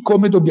tutti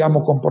come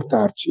dobbiamo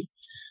comportarci.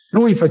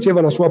 Lui faceva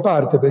la sua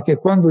parte, perché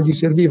quando gli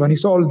servivano i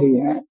soldi,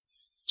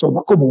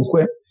 insomma,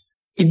 comunque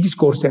il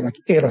discorso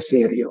era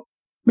serio.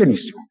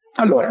 Benissimo.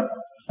 Allora,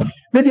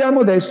 vediamo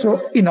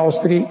adesso i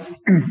nostri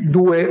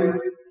due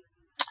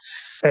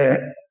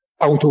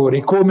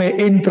autori, come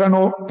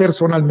entrano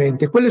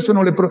personalmente. Quelle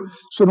sono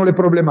le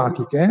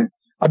problematiche.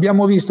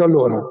 Abbiamo visto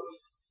allora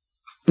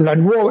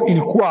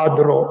il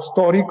quadro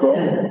storico,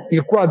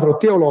 il quadro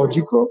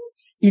teologico,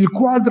 il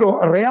quadro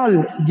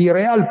di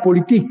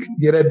realpolitik,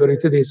 direbbero i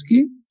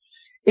tedeschi,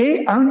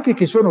 e anche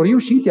che sono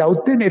riusciti a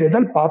ottenere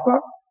dal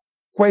Papa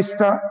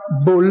questa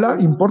bolla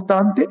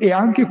importante e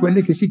anche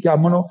quelle che si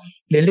chiamano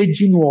le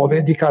leggi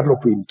nuove di Carlo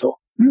V.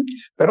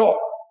 Però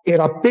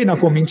era appena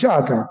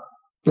cominciata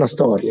la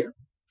storia.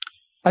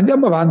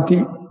 Andiamo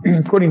avanti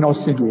con i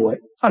nostri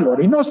due.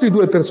 Allora, i nostri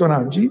due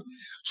personaggi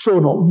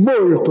sono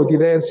molto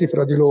diversi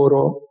fra di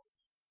loro.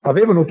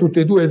 Avevano tutti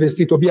e due il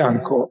vestito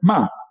bianco,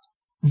 ma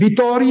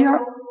Vittoria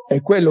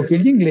è quello che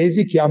gli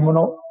inglesi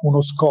chiamano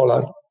uno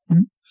scholar,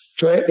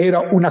 cioè era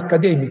un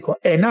accademico,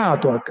 è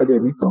nato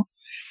accademico,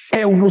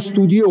 è uno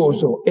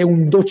studioso, è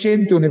un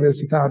docente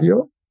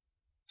universitario,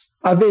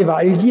 aveva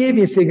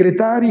allievi e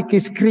segretari che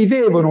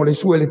scrivevano le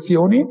sue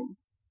lezioni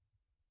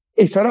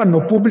e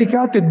saranno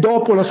pubblicate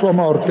dopo la sua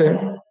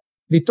morte.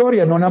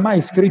 Vittoria non ha mai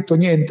scritto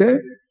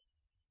niente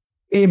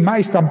e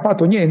mai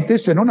stampato niente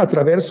se non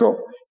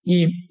attraverso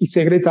i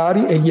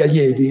segretari e gli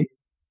allievi.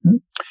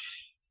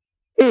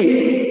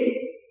 E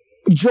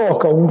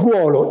gioca un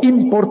ruolo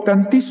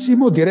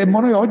importantissimo, diremmo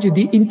noi oggi,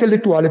 di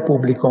intellettuale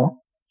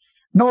pubblico.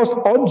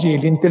 Oggi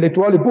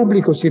l'intellettuale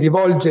pubblico si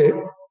rivolge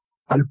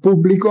al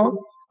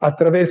pubblico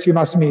attraverso i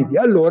mass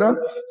media, allora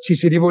ci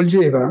si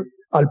rivolgeva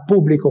al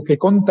pubblico che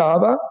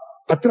contava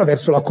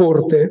attraverso la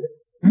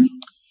corte.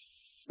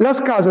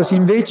 Las Casas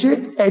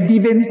invece è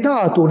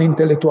diventato un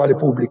intellettuale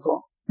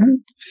pubblico,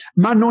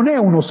 ma non è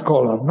uno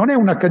scholar, non è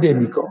un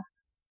accademico.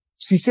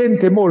 Si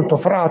sente molto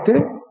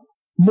frate,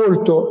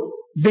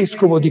 molto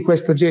vescovo di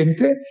questa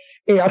gente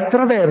e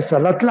attraversa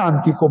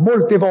l'Atlantico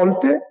molte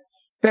volte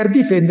per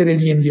difendere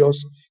gli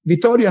indios.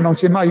 Vittoria non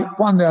si è mai,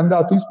 quando è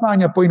andato in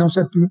Spagna, poi non si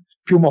è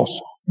più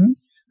mosso.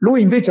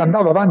 Lui invece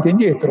andava avanti e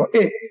indietro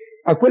e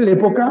a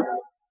quell'epoca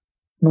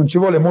non ci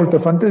vuole molta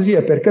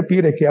fantasia per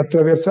capire che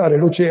attraversare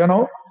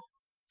l'oceano,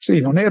 sì,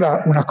 non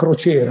era una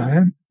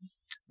crociera,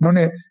 non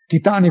è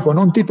Titanic o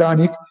non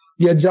Titanic,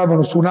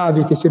 viaggiavano su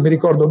navi che, se mi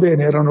ricordo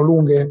bene, erano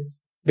lunghe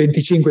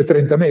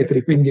 25-30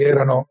 metri, quindi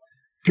erano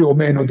più o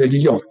meno degli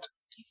yacht.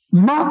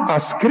 Ma ha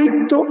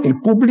scritto e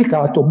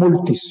pubblicato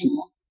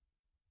moltissimo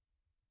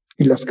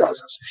in Las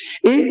Casas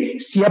e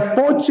si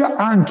appoggia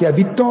anche a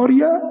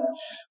Vittoria,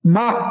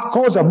 ma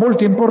cosa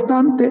molto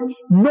importante,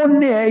 non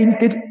ne è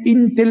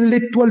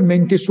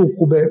intellettualmente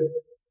succube.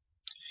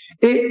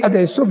 E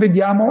adesso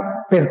vediamo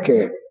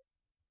perché.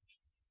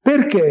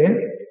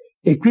 Perché,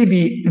 e qui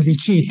vi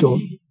cito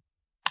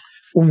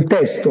un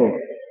testo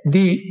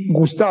di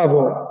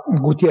Gustavo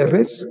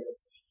Gutiérrez,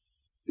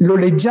 lo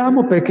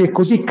leggiamo perché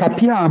così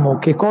capiamo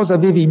che cosa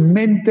aveva in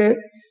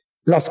mente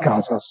Las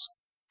Casas,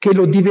 che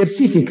lo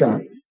diversifica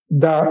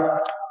da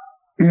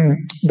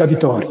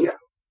Vittoria.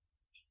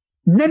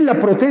 Nella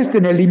protesta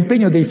e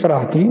nell'impegno dei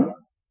frati,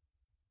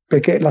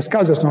 perché Las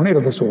Casas non era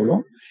da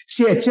solo,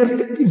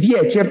 vi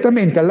è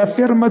certamente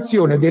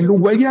l'affermazione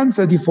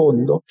dell'uguaglianza di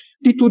fondo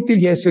di tutti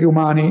gli esseri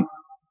umani.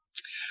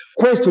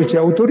 Questo ci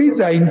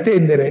autorizza a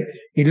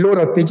intendere il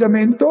loro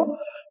atteggiamento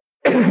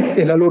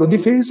e la loro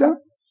difesa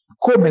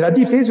come la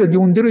difesa di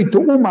un diritto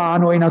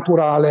umano e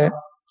naturale,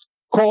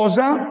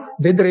 cosa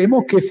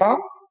vedremo che fa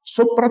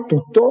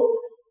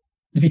soprattutto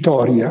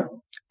Vittoria.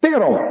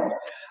 Però,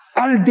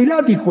 al di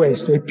là di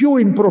questo e più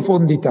in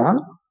profondità,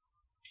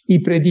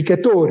 i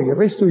predicatori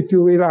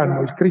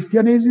restituiranno il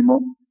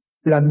cristianesimo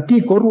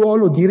l'antico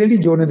ruolo di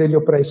religione degli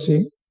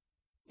oppressi.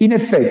 In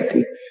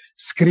effetti,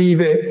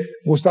 scrive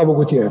Gustavo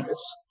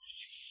Gutiérrez,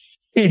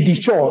 è di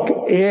ciò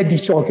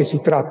che si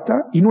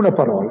tratta, in una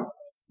parola,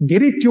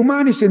 diritti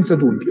umani senza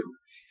dubbio,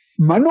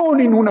 ma non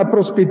in una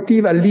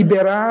prospettiva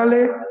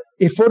liberale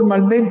e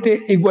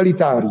formalmente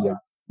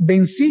egualitaria,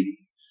 bensì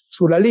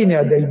sulla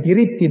linea dei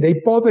diritti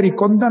dei poveri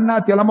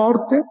condannati alla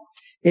morte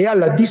e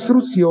alla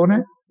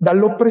distruzione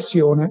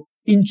dall'oppressione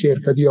in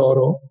cerca di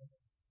oro.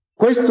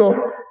 Questo,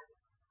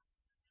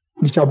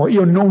 diciamo,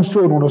 io non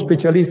sono uno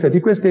specialista di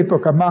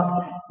quest'epoca,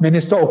 ma me ne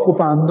sto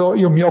occupando,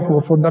 io mi occupo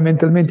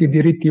fondamentalmente di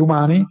diritti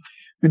umani,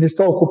 me ne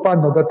sto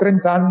occupando da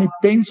 30 anni,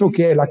 penso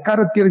che è la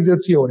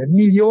caratterizzazione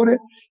migliore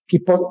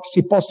che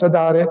si possa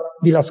dare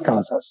di Las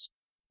Casas,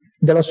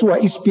 della sua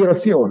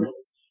ispirazione.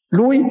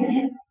 Lui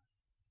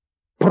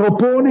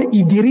propone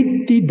i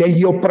diritti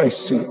degli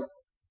oppressi.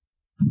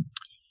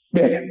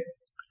 Bene,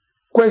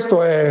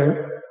 questo è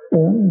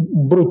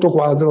un brutto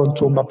quadro,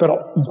 insomma,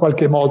 però in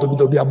qualche modo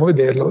dobbiamo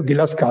vederlo, di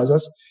Las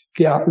Casas,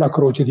 che ha la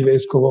croce di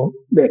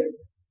vescovo. Bene,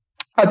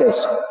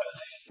 adesso,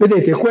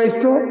 vedete,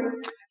 questo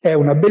è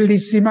una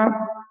bellissima,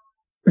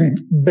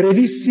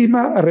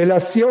 brevissima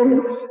relazione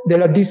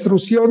della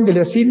distruzione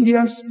delle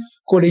Indias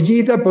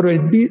collegita per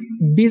il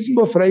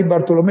bispo Fray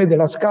Bartolomé de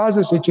las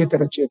Casas,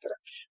 eccetera, eccetera.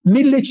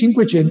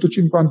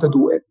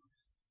 1552.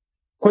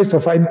 Questo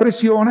fa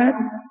impressione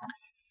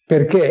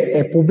perché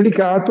è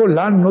pubblicato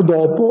l'anno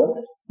dopo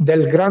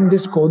del grande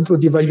scontro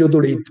di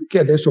Valladolid, che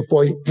adesso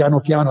poi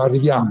piano piano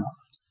arriviamo.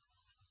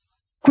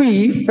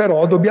 Qui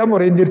però dobbiamo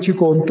renderci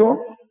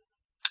conto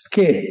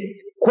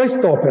che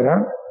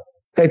quest'opera,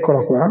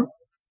 eccola qua,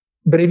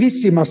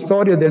 brevissima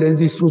storia della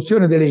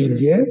distruzione delle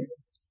Indie,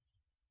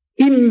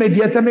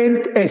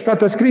 immediatamente è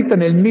stata scritta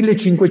nel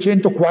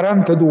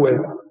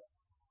 1542.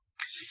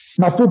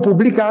 ma fu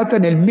pubblicata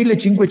nel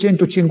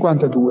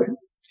 1552,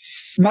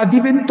 ma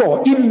diventò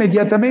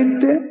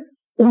immediatamente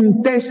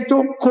un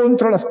testo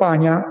contro la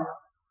Spagna.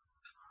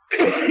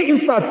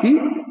 Infatti,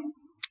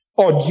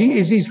 oggi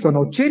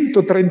esistono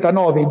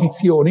 139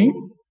 edizioni,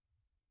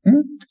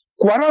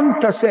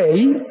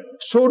 46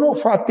 sono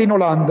fatte in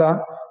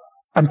Olanda,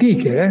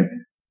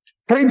 antiche,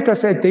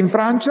 37 in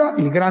Francia,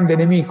 il grande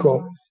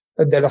nemico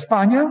della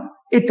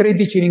Spagna, e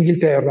 13 in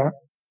Inghilterra.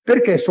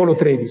 Perché solo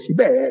 13?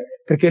 Beh,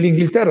 perché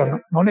l'Inghilterra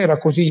non era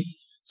così,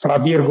 fra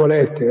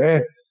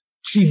virgolette,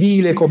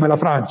 civile come la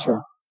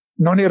Francia,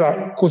 non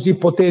era così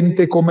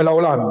potente come la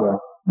Olanda.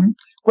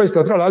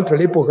 Questa, tra l'altro, è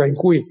l'epoca in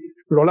cui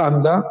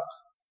l'Olanda,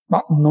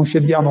 ma non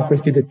scendiamo a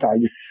questi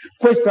dettagli.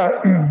 Questi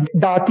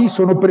dati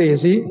sono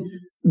presi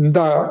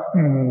da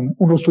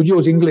uno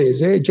studioso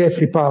inglese,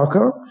 Geoffrey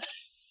Parker,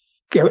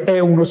 che è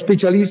uno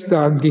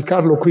specialista di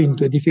Carlo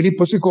V e di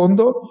Filippo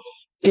II,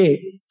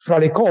 e fra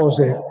le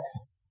cose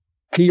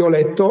che io ho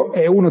letto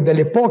è una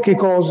delle poche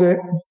cose,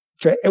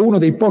 cioè è uno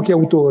dei pochi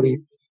autori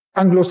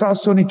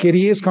anglosassoni che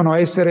riescono a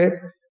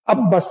essere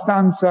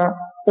abbastanza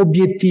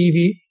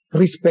obiettivi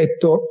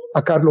rispetto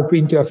a Carlo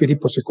V e a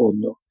Filippo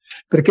II,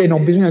 perché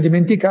non bisogna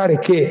dimenticare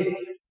che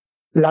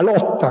la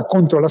lotta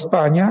contro la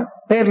Spagna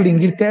per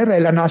l'Inghilterra è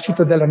la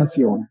nascita della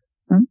nazione.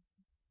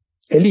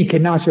 È lì che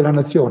nasce la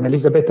nazione,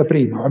 Elisabetta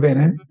I, va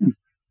bene?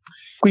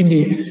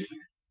 Quindi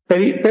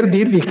per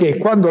dirvi che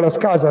quando Las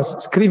Casas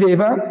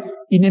scriveva,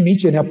 i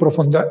nemici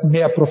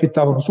ne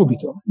approfittavano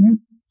subito.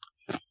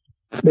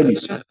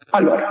 Benissimo.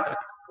 Allora,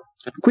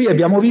 qui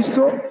abbiamo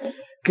visto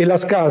che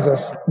Las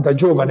Casas da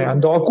giovane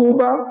andò a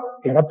Cuba,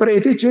 era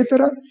prete,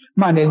 eccetera,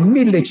 ma nel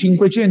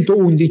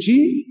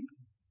 1511,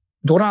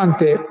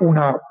 durante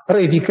una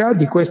predica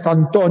di questo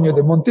Antonio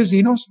de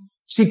Montesinos,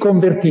 si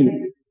convertì.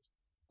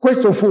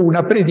 Questa fu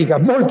una predica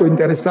molto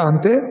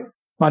interessante,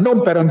 ma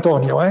non per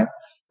Antonio,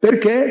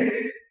 perché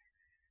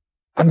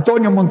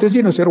Antonio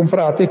Montesinos era un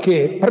frate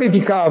che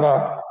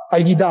predicava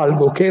agli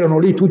Hidalgo che erano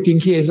lì tutti in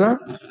chiesa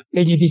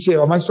e gli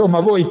diceva: ma insomma,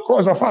 voi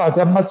cosa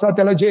fate?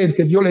 Ammazzate la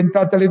gente,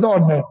 violentate le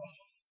donne,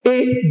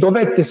 e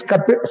dovette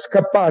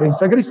scappare in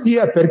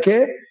sagrestia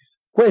perché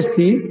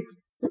questi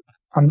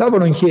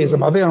andavano in chiesa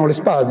ma avevano le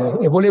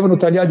spade e volevano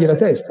tagliargli la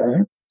testa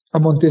a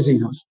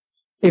Montesinos.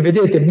 E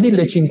vedete,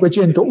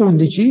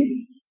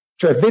 1511,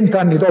 cioè 20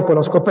 anni dopo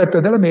la scoperta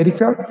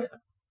dell'America,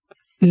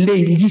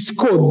 gli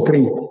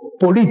scontri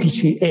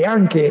politici e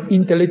anche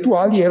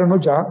intellettuali erano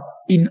già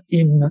in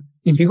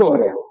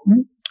vigore.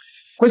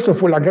 Questo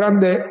fu la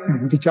grande,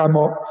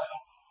 diciamo,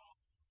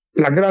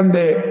 la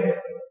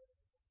grande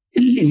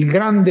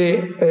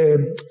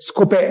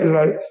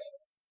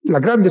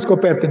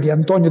scoperta di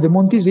Antonio de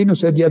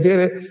Montesinos è di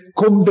avere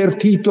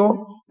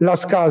convertito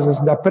Las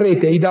Casas da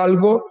prete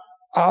Hidalgo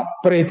a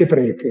prete.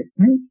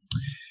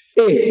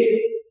 E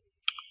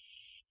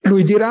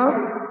lui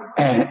dirà,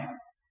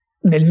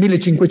 nel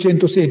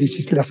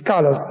 1516 Las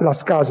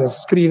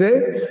Casas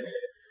scrive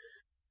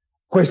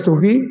questo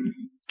qui,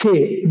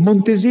 che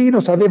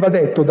Montesinos aveva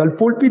detto dal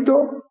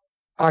pulpito: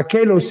 a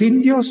que los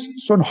indios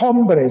son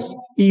hombres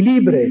y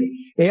libres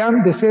e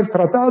han de ser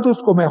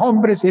tratados come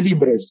hombres e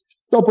libres.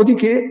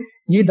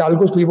 Dopodiché gli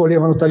Hidalgos gli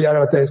volevano tagliare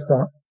la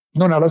testa,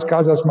 non a Las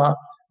Casas ma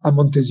a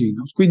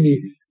Montesinos.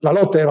 Quindi la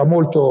lotta era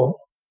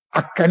molto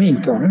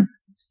accanita.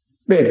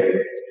 Bene,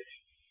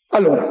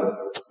 allora,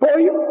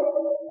 poi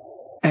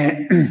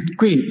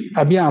qui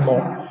abbiamo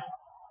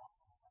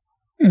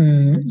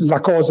la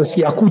cosa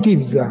si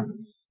acutizza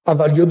a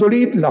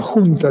Valladolid, la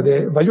Junta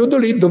de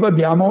Valladolid, dove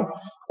abbiamo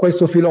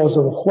questo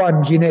filosofo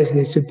Juan Ginés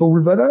de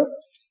Sepúlveda,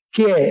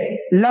 che è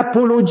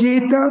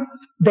l'apologeta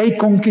dei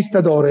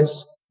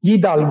conquistadores. Gli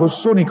Hidalgos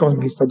sono i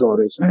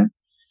conquistadores,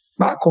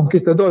 ma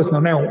conquistadores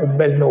non è un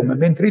bel nome,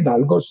 mentre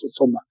Hidalgos,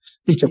 insomma,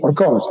 dice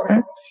qualcosa.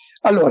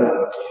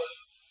 Allora,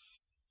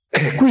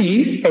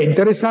 qui è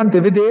interessante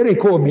vedere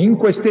come in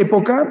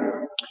quest'epoca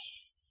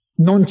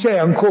non c'è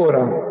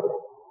ancora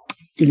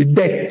il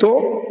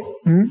detto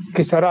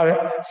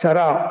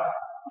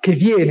che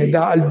viene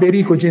da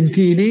Alberico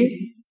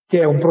Gentili, che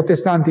è un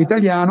protestante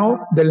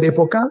italiano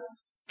dell'epoca,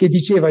 che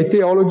diceva ai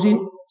teologi: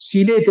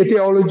 silete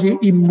teologi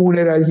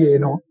immunere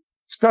alieno,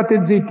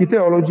 state zitti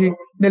teologi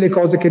nelle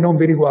cose che non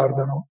vi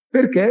riguardano,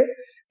 perché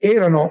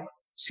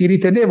si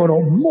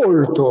ritenevano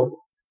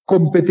molto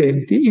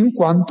competenti in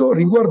quanto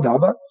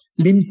riguardava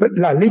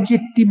la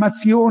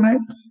legittimazione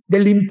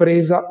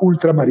dell'impresa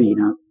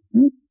ultramarina.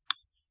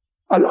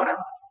 Allora,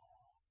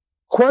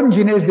 Juan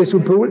Ginés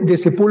de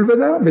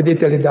Sepúlveda,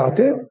 vedete le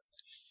date,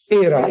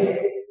 era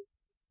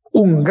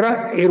un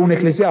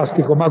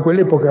ecclesiastico, ma a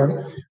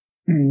quell'epoca,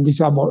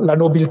 diciamo, la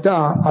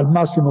nobiltà al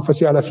massimo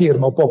faceva la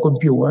firma o poco in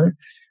più,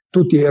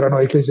 tutti erano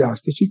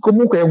ecclesiastici.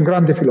 Comunque è un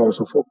grande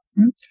filosofo.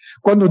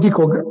 Quando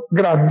dico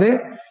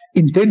grande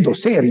intendo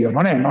serio,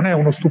 non è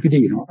uno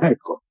stupidino,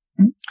 ecco.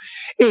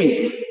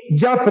 E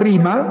già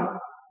prima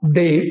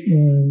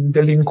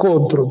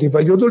dell'incontro di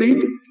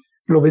Valladolid,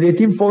 lo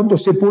vedete in fondo,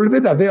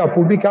 Sepúlveda aveva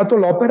pubblicato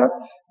l'opera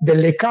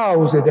delle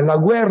cause della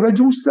guerra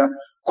giusta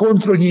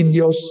contro gli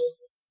indios.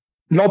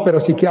 L'opera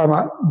si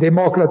chiama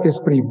Democrates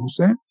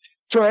Primus,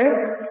 Cioè,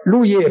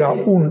 lui era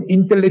un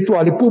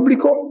intellettuale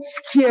pubblico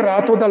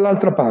schierato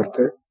dall'altra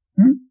parte.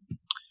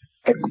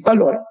 Ecco,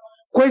 allora,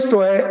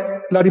 questa è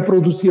la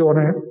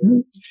riproduzione.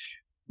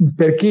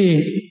 Per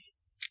chi,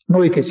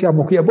 noi che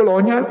siamo qui a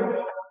Bologna,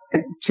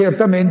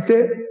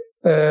 certamente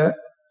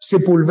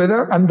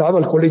Sepulveda andava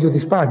al Collegio di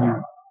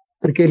Spagna,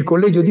 perché il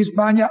Collegio di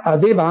Spagna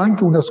aveva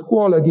anche una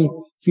scuola di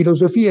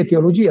filosofia e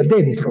teologia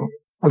dentro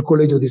al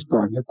Collegio di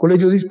Spagna. Il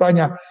Collegio di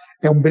Spagna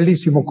è un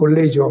bellissimo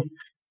collegio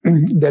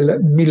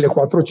del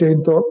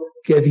 1400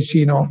 che è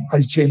vicino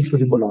al centro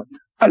di Bologna.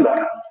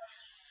 Allora,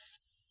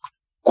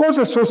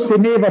 cosa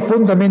sosteneva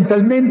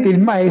fondamentalmente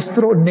il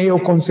maestro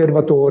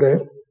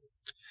neoconservatore?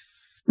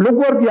 Lo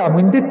guardiamo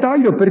in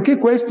dettaglio perché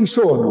questi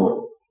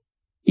sono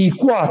i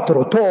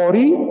 4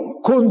 tori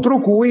contro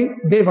cui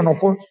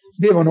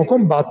devono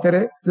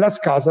combattere Las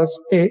Casas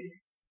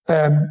e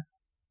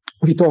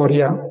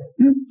Vittoria.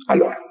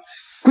 Allora,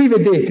 qui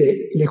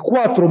vedete le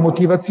 4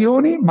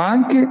 motivazioni, ma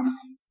anche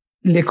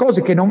le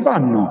cose che non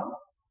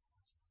vanno,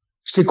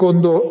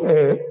 secondo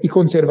i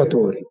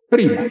conservatori.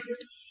 Primo,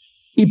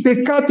 i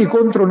peccati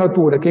contro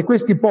natura che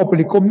questi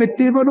popoli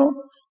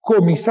commettevano,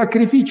 come i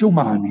sacrifici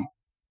umani,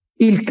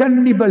 il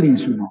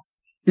cannibalismo,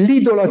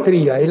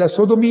 l'idolatria e la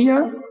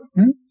sodomia,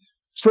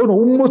 sono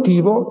un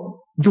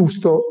motivo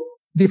giusto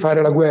di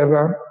fare la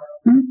guerra.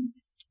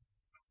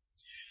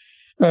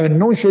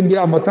 Non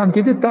scendiamo a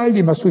tanti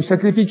dettagli, ma sui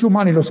sacrifici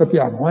umani lo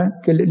sappiamo,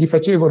 che li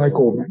facevano e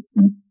come.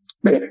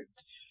 Bene.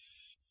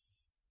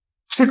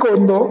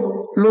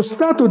 Secondo, lo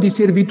stato di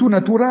servitù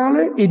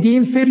naturale e di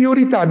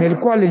inferiorità nel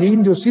quale gli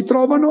indios si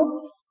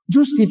trovano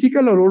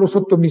giustifica la loro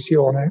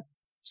sottomissione.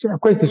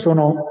 Questi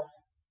sono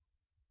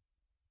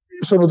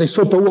dei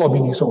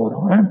sottouomini.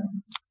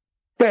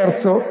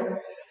 Terzo,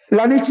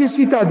 la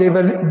necessità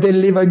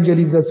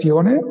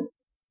dell'evangelizzazione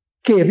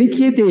che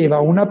richiedeva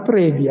una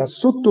previa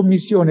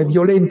sottomissione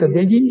violenta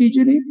degli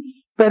indigeni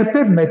per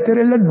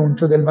permettere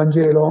l'annuncio del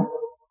Vangelo.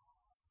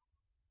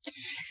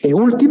 E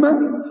ultima,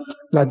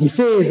 la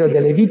difesa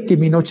delle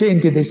vittime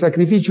innocenti dei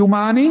sacrifici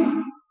umani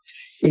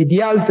e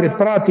di altre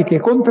pratiche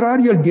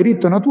contrarie al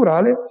diritto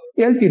naturale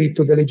e al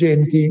diritto delle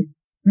genti.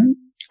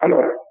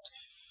 Allora,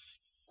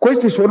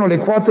 queste sono le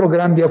 4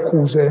 grandi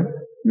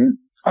accuse.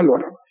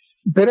 Allora,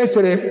 per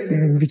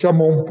essere,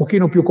 diciamo, un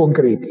pochino più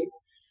concreti,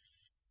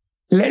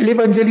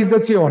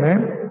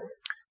 l'evangelizzazione,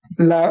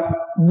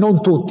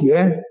 non tutti,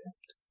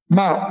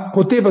 ma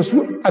poteva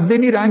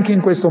avvenire anche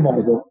in questo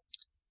modo.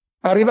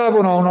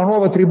 Arrivavano a una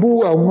nuova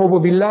tribù, a un nuovo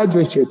villaggio,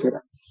 eccetera.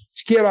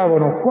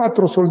 Schieravano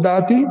 4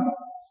 soldati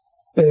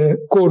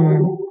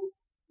con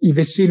i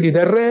vessilli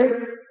del re,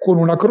 con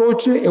una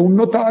croce e un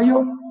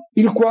notaio,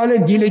 il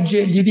quale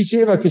gli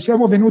diceva che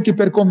siamo venuti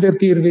per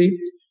convertirvi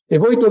e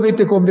voi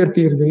dovete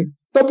convertirvi.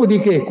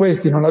 Dopodiché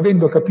questi, non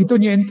avendo capito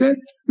niente,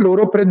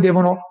 loro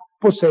prendevano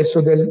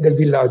possesso del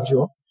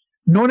villaggio.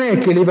 Non è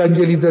che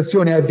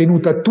l'evangelizzazione è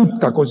avvenuta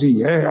tutta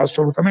così,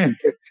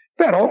 assolutamente,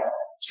 però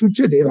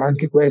succedeva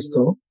anche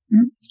questo.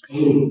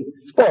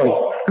 Poi,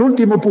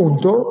 l'ultimo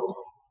punto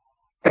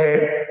è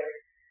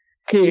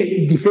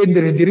che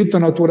difendere il diritto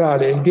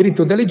naturale e il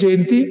diritto delle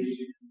genti,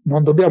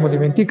 non dobbiamo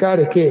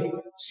dimenticare che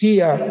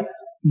sia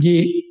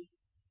gli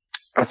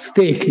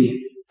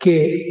Aztechi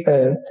che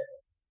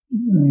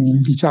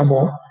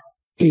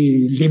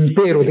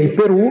l'impero dei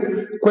Perù,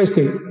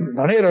 questi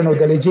non erano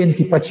delle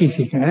genti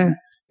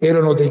pacifiche,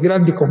 erano dei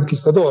grandi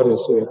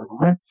conquistadores.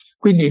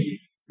 Quindi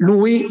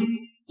lui,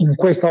 in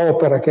questa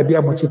opera che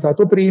abbiamo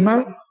citato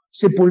prima,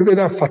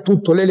 Sepulveda fa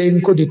tutto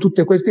l'elenco di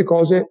tutte queste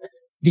cose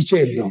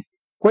dicendo: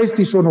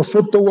 questi sono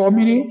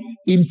sottouomini,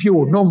 in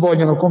più non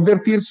vogliono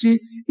convertirsi,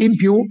 in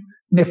più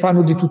ne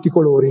fanno di tutti i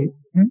colori.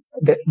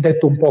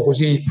 Detto un po'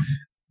 così,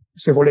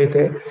 se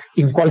volete,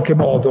 in qualche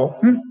modo.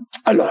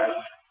 Allora,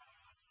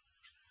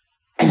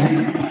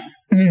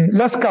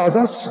 Las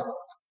Casas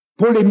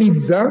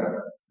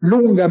polemizza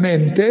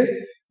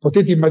lungamente,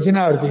 potete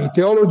immaginarvi, i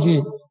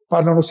teologi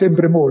parlano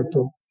sempre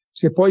molto,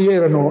 se poi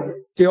erano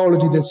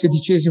teologi del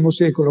XVI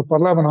secolo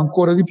parlavano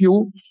ancora di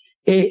più,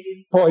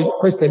 e poi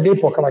questa è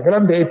l'epoca, la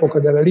grande epoca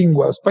della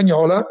lingua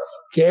spagnola,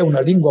 che è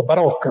una lingua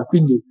barocca,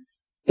 quindi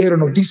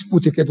erano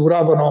disputi che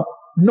duravano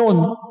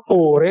non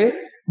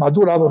ore, ma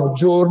duravano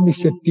giorni,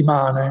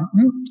 settimane.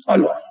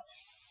 Allora,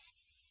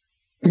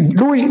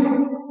 lui,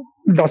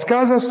 Las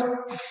Casas,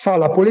 fa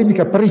la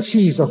polemica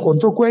precisa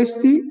contro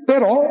questi,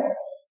 però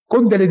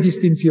con delle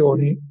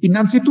distinzioni.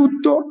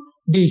 Innanzitutto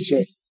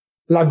dice: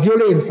 la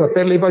violenza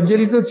per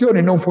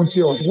l'evangelizzazione non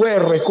funziona,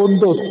 guerre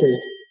condotte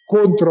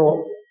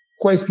contro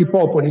questi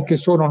popoli che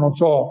sono, non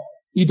so,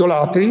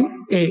 idolatri,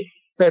 e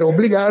per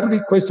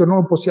obbligarli questo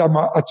non possiamo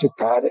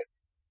accettare.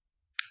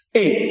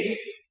 E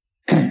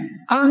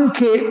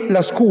anche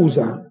la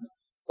scusa: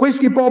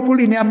 questi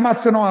popoli ne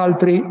ammazzano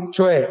altri,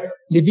 cioè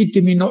le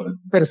vittime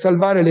per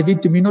salvare le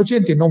vittime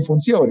innocenti, non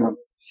funziona,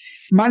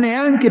 ma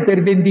neanche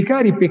per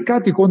vendicare i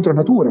peccati contro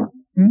natura.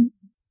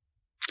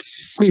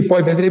 Qui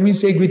poi vedremo in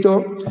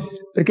seguito,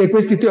 perché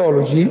questi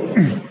teologi,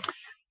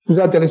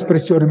 scusate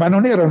l'espressione, ma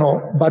non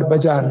erano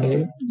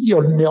barbagianni, io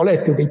ne ho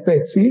lette dei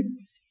pezzi,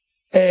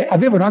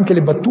 avevano anche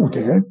le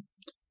battute.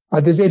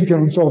 Ad esempio,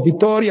 non so,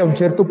 Vittoria a un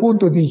certo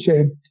punto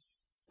dice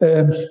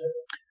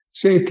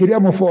se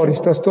tiriamo fuori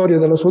sta storia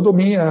della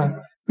sodomia,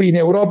 qui in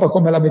Europa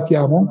come la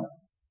mettiamo?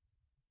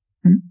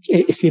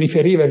 E si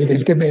riferiva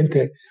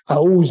evidentemente a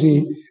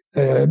usi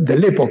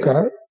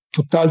dell'epoca,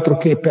 tutt'altro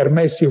che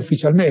permessi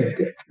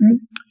ufficialmente.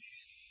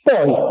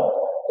 Poi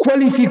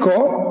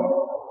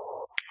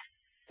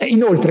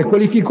inoltre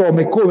qualificò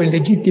come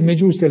legittime e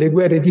giuste le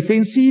guerre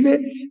difensive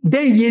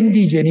degli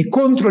indigeni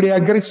contro le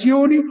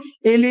aggressioni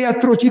e le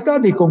atrocità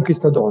dei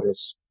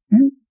conquistadores.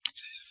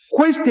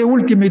 Questi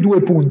ultimi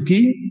due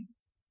punti,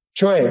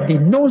 cioè di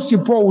non si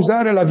può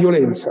usare la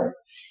violenza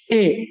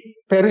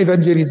per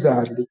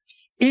evangelizzarli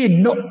e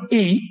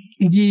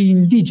gli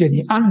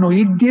indigeni hanno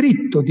il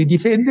diritto di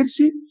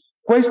difendersi,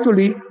 questo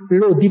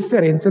lo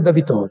differenzia da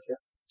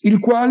Vittoria, il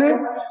quale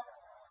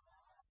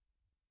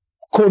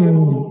con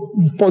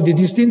un po' di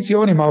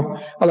distinzioni, ma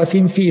alla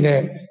fin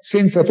fine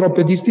senza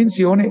troppe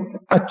distinzioni,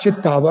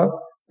 accettava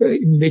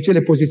invece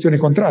le posizioni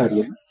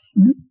contrarie.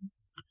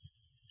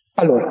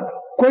 Allora,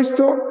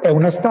 questo è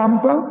una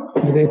stampa,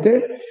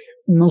 vedete,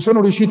 non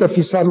sono riuscito a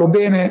fissarlo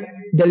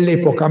bene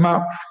dell'epoca,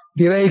 ma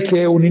direi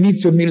che è un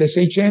inizio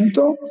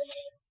 1600,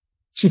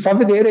 ci fa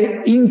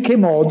vedere in che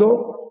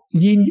modo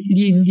gli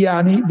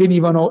indiani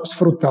venivano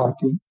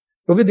sfruttati.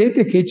 Lo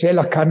vedete che c'è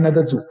la canna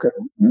da zucchero.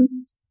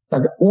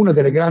 Una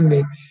delle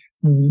grandi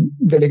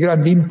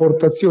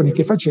importazioni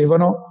che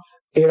facevano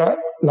era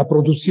la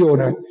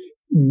produzione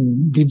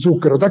di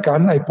zucchero da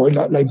canna e poi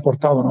la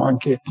importavano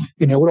anche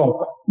in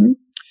Europa.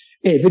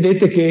 E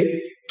vedete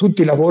che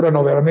tutti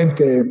lavorano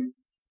veramente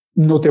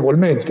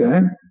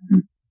notevolmente.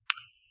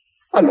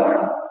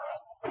 Allora,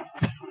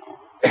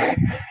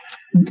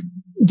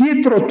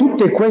 dietro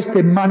tutte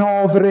queste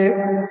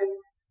manovre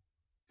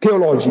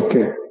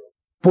teologiche,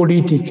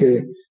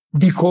 politiche,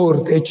 di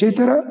corte,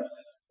 eccetera,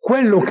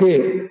 quello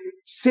che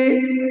se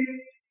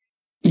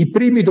i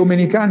primi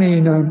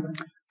domenicani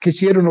che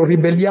si erano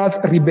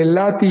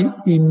ribellati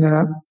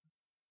in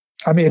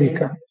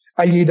America,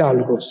 agli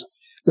Hidalgos,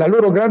 la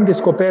loro grande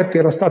scoperta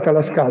era stata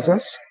Las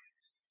Casas,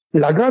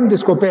 la grande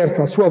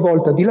scoperta a sua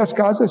volta di Las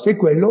Casas è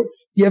quello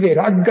di aver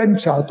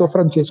agganciato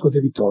Francesco de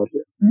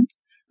Vittoria,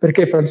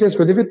 perché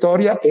Francesco de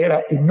Vittoria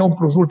era il non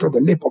plus ultra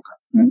dell'epoca.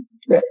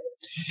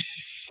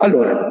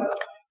 Allora,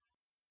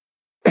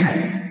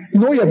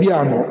 noi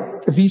abbiamo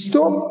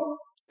visto,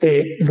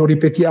 e lo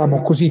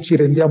ripetiamo così ci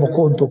rendiamo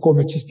conto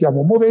come ci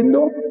stiamo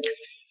muovendo,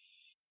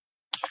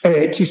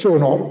 ci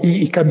sono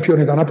i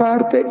campioni da una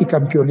parte, i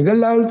campioni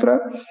dall'altra,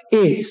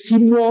 e si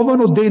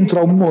muovono dentro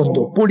a un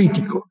mondo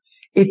politico,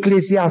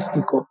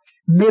 ecclesiastico,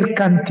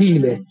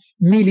 mercantile,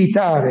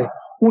 militare,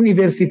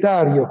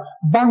 universitario,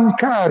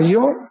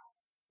 bancario,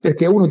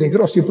 perché uno dei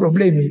grossi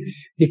problemi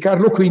di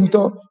Carlo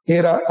V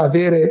era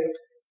avere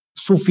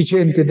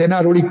sufficiente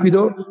denaro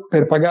liquido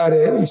per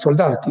pagare i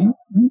soldati,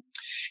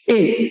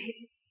 e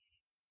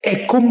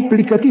è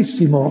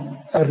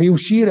complicatissimo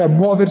riuscire a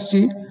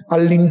muoversi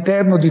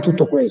all'interno di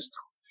tutto questo.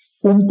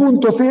 Un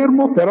punto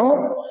fermo,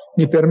 però,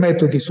 mi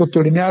permetto di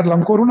sottolinearlo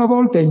ancora una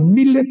volta, è il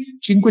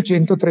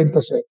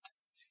 1537.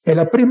 È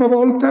la prima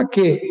volta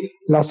che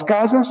Las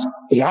Casas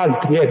e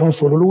altri, non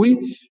solo lui,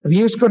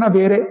 riescono ad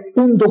avere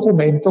un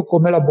documento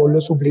come la Bolla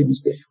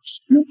Sublimis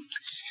Deus.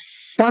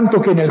 Tanto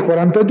che nel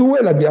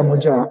 42, l'abbiamo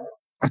già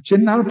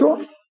accennato,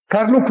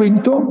 Carlo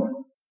V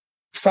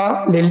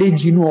fa le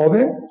leggi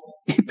nuove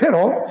e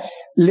però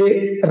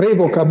le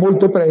revoca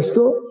molto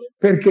presto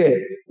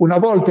perché una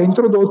volta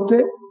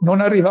introdotte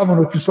non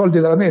arrivavano più soldi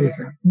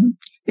dall'America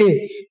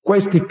e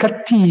questi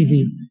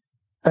cattivi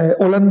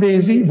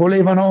olandesi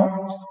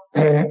volevano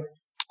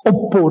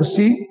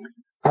opporsi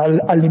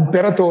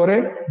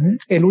all'imperatore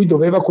e lui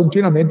doveva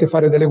continuamente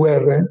fare delle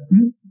guerre.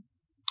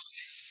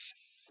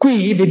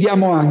 Qui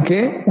vediamo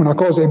anche una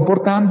cosa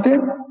importante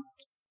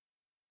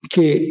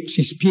che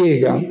ci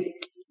spiega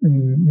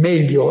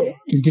meglio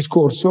il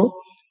discorso.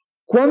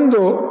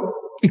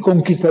 Quando i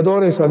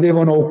conquistadores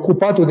avevano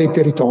occupato dei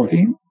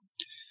territori,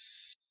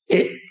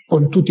 e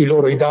con tutti i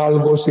loro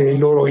hidalgos e i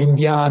loro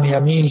indiani,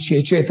 amici,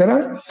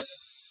 eccetera,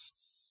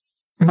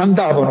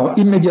 mandavano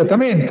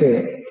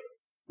immediatamente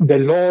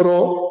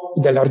dell'oro,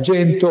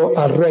 dell'argento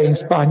al re in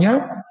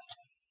Spagna,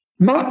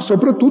 ma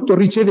soprattutto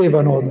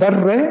ricevevano dal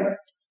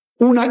re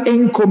una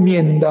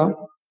encomienda,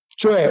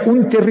 cioè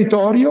un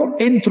territorio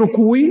entro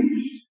cui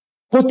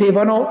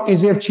potevano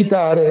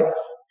esercitare,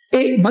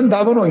 e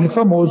mandavano il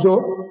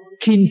famoso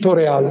quinto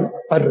real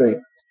al re.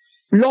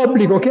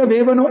 L'obbligo che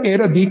avevano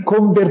era di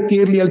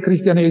convertirli al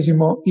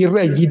cristianesimo. Il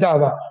re gli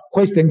dava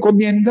questa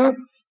encomienda,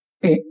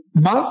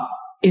 ma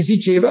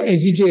esigeva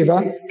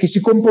che si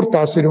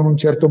comportassero in un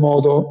certo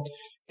modo.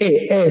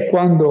 E è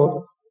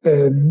quando,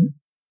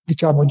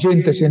 diciamo,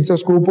 gente senza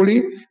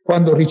scrupoli,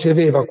 quando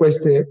riceveva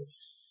queste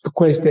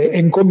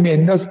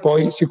encomiendas,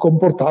 poi si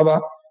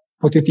comportava,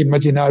 potete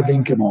immaginarvi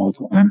in che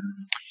modo.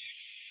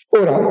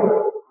 Ora,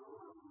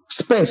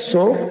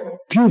 spesso,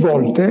 più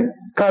volte,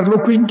 Carlo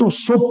V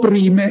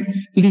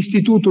sopprime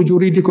l'istituto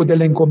giuridico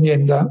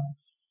dell'encomienda.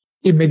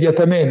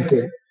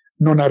 Immediatamente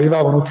non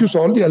arrivavano più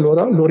soldi,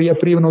 allora lo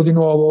riaprivano di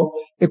nuovo,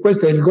 e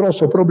questo è il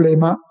grosso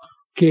problema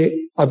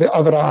che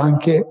avrà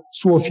anche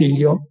suo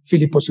figlio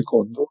Filippo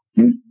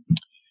II.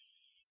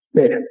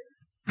 Bene,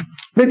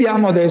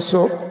 vediamo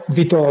adesso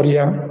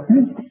Vittoria.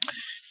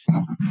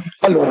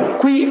 Allora,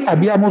 qui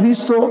abbiamo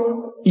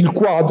visto il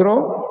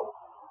quadro.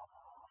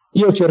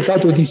 Io ho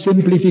cercato di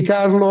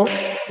semplificarlo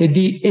e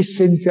di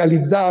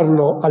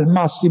essenzializzarlo al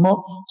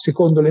massimo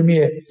secondo le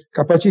mie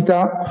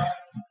capacità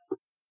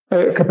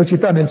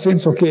nel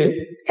senso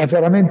che è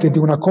veramente di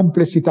una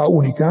complessità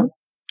unica,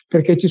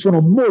 perché ci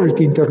sono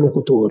molti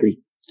interlocutori.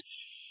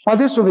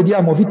 Adesso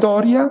vediamo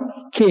Vittoria,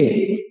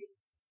 che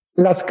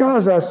Las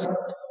Casas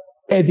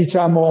è,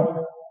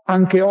 diciamo,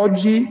 anche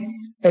oggi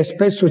è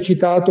spesso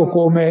citato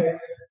come,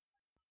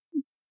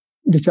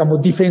 diciamo,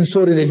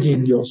 difensore degli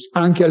indios,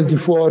 anche al di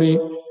fuori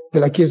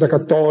della Chiesa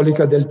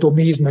Cattolica, del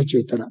tomismo,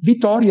 eccetera.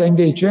 Vittoria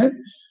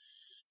invece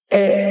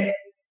è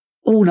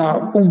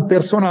un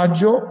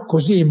personaggio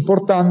così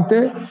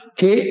importante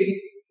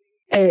che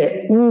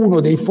è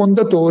uno dei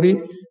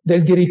fondatori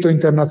del diritto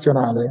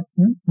internazionale.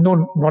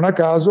 Non a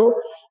caso,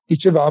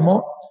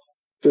 dicevamo,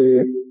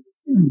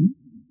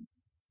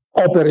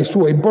 opere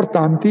sue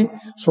importanti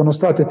sono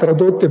state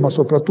tradotte, ma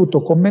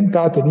soprattutto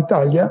commentate in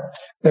Italia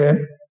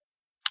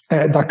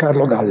da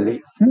Carlo Galli.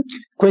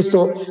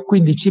 Questo,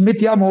 quindi ci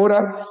mettiamo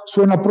ora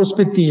su una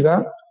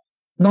prospettiva,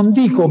 non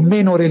dico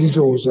meno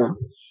religiosa,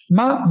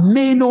 ma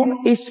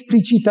meno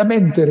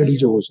esplicitamente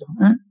religiosa.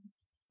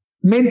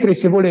 Mentre,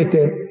 se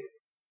volete,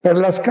 per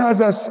Las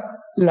Casas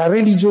la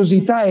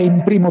religiosità è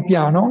in primo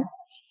piano,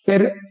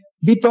 per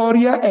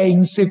Vittoria è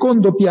in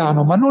secondo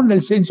piano, ma non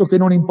nel senso che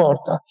non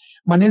importa,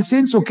 ma nel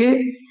senso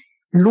che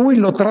lui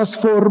lo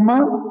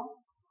trasforma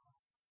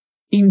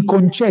in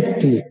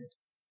concetti,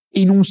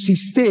 in un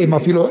sistema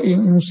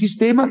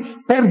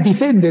per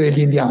difendere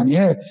gli indiani.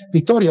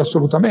 Vittoria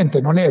assolutamente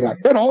non era,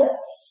 però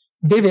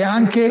deve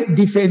anche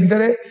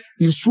difendere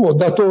il suo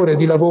datore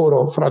di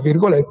lavoro, fra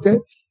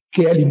virgolette,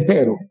 che è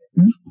l'impero.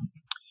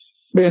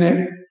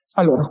 Bene,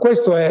 allora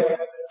questo è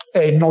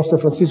il nostro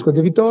Francisco de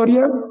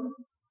Vitoria,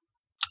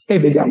 e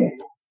vediamo un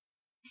po'.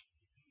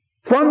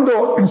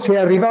 Quando si è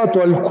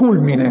arrivato al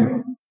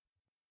culmine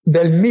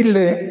del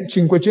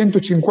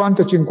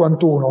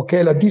 1550-51,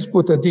 che è la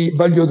disputa di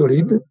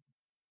Valladolid,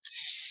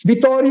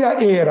 Vittoria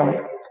era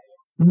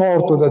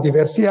morto da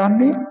diversi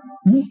anni,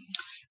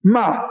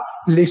 ma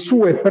le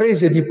sue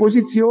prese di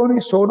posizione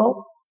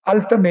sono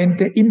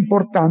altamente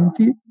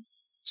importanti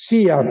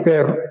sia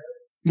per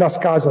Las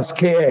Casas,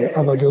 che è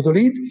a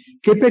Valladolid,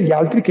 che per gli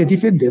altri che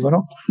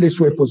difendevano le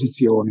sue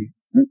posizioni.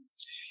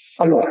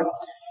 Allora,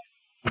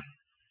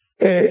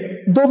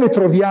 dove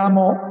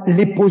troviamo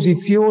le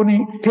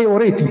posizioni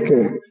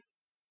teoretiche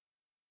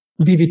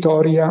di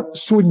Vittoria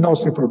sui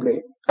nostri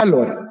problemi?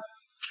 Allora,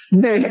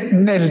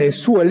 nelle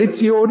sue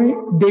lezioni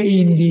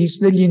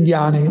degli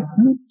indiani.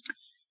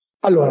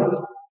 Allora,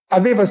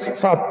 aveva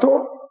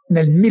fatto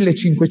nel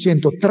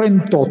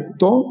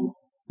 1538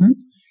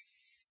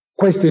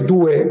 queste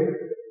due,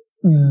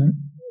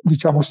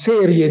 diciamo,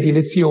 serie di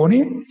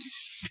lezioni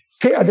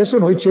che adesso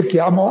noi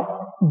cerchiamo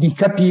di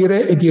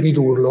capire e di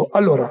ridurlo.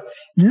 Allora,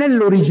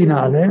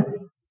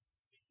 nell'originale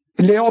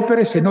le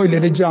opere, se noi le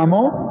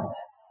leggiamo,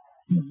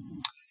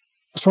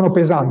 sono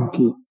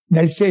pesanti,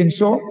 nel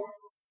senso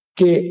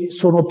che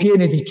sono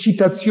piene di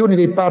citazioni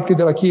dei padri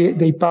della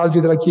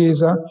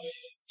Chiesa,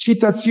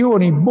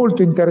 citazioni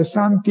molto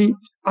interessanti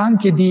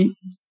anche di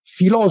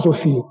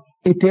filosofi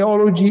e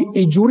teologi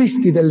e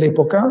giuristi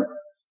dell'epoca,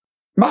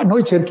 ma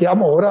noi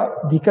cerchiamo ora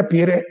di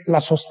capire la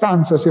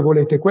sostanza, se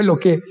volete, quello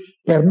che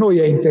per noi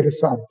è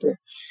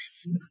interessante.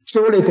 Se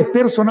volete,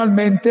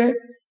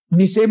 personalmente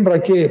mi sembra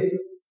che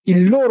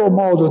il loro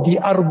modo di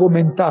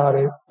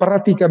argomentare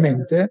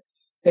praticamente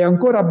è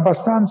ancora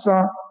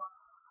abbastanza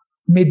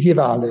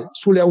medievale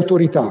sulle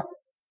autorità,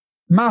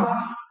 ma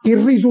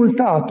il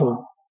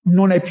risultato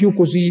non è più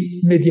così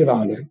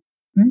medievale,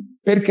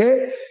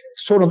 perché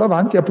sono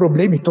davanti a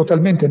problemi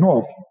totalmente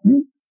nuovi.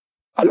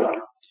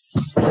 Allora,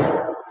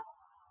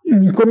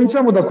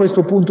 cominciamo da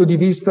questo punto di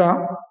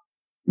vista,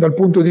 dal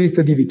punto di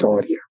vista di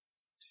Vittoria.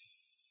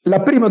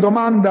 La prima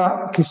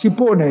domanda che si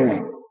pone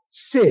è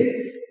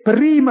se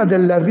prima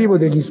dell'arrivo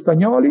degli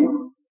spagnoli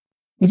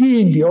gli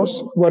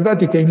indios,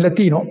 guardate che in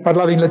latino,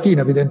 parlava in latino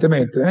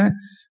evidentemente,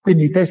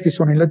 quindi i testi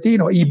sono in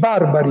latino, i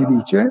barbari,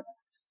 dice,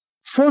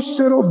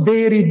 fossero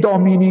veri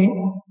domini,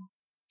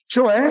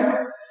 cioè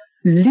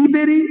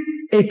liberi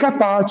e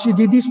capaci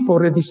di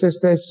disporre di se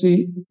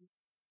stessi,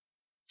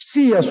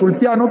 sia sul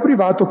piano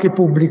privato che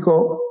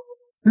pubblico.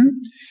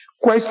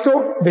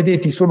 Questo,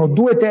 vedete, sono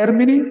due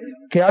termini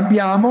che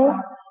abbiamo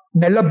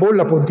nella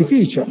bolla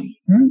pontificia.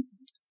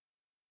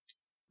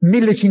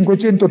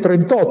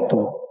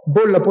 1538,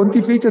 bolla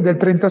pontificia del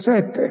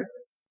 37.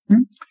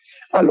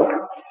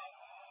 Allora,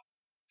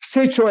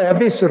 se cioè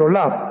avessero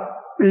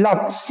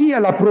sia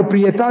la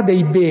proprietà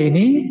dei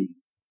beni,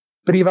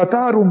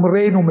 privatarum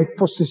renum et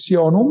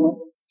possessionum,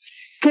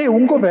 che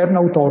un governo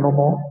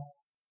autonomo.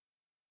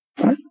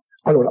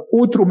 Allora,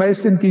 utrum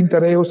essent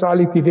inter eos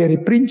aliqui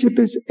veri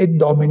principes et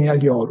domini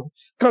aliorum.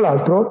 Tra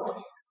l'altro,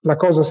 la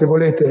cosa, se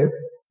volete,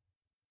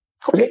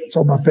 così,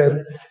 insomma,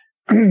 per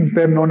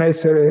non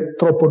essere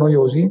troppo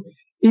noiosi,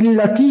 il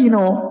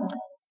latino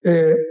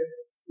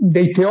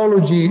dei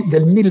teologi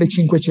del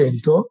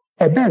 1500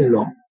 è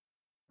bello,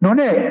 non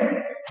è,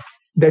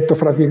 detto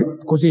fra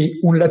così,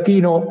 un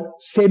latino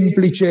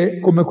semplice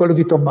come quello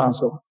di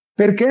Tommaso,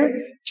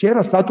 perché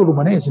c'era stato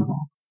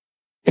l'umanesimo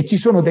e ci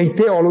sono dei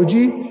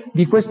teologi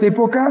di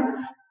quest'epoca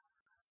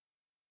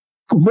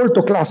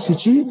molto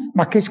classici,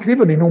 ma che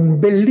scrivono in un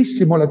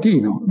bellissimo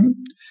latino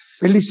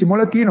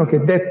che,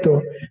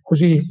 detto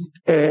così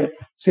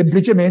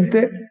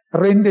semplicemente,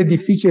 rende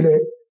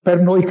difficile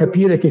per noi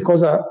capire a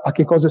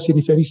che cosa si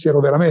riferissero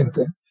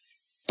veramente.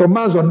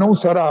 Tommaso non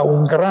sarà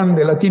un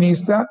grande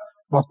latinista,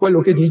 ma quello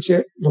che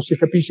dice lo si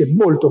capisce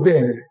molto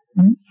bene,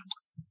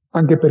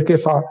 anche perché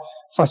fa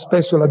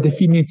spesso la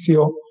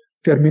definitio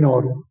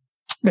terminorum.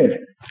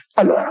 Bene,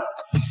 allora,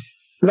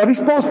 la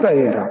risposta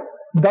era,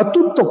 da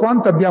tutto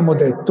quanto abbiamo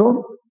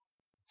detto,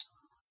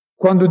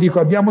 quando dico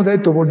abbiamo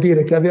detto vuol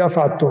dire che aveva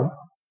fatto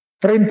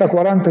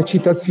 30-40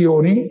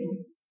 citazioni,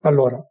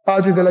 allora,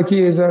 padri della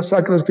Chiesa,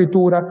 Sacra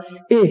Scrittura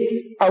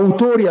e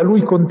autori a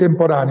lui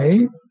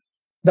contemporanei,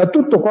 da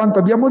tutto quanto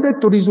abbiamo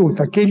detto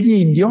risulta che gli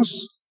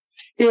indios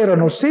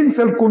erano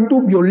senza alcun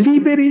dubbio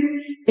liberi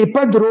e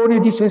padroni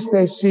di se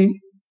stessi,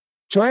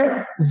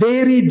 cioè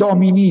veri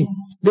domini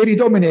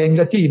è in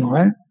latino,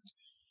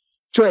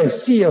 cioè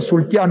sia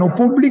sul piano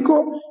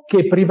pubblico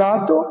che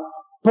privato,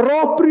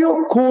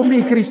 proprio come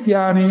i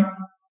cristiani,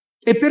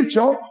 e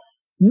perciò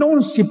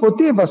non si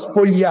poteva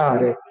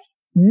spogliare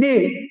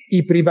né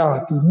i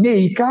privati né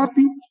i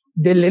capi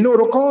delle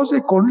loro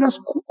cose con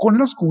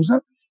la scusa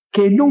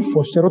che non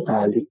fossero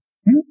tali.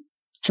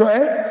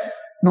 Cioè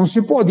non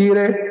si può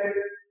dire,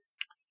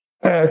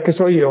 che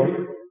so io,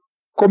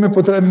 come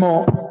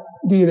potremmo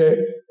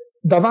dire,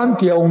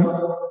 davanti a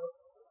un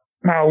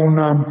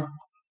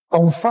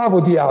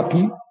favo di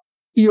api,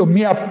 io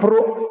mi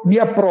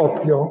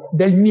approprio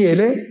del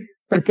miele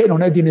perché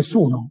non è di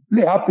nessuno.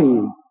 Le api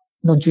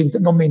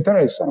non mi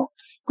interessano.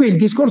 Qui il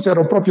discorso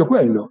era proprio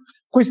quello.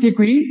 Questi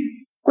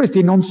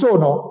non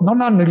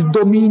hanno il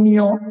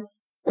dominio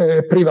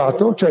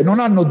privato, cioè non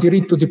hanno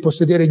diritto di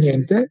possedere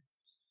niente,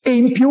 e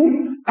in più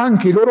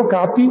anche i loro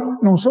capi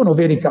non sono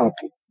veri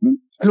capi.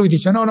 E lui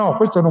dice no,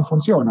 questo non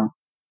funziona.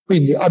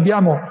 Quindi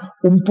abbiamo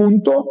un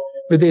punto,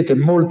 vedete,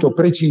 molto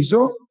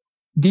preciso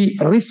di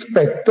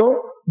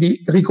rispetto, di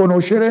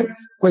riconoscere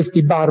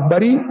questi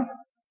barbari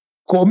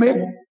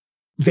come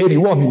veri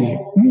uomini.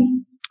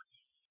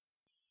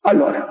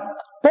 Allora,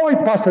 poi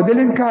passa ad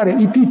elencare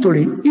i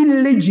titoli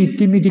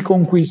illegittimi di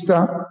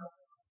conquista.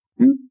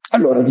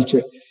 Allora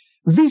dice,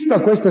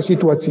 vista questa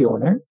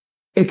situazione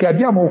e che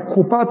abbiamo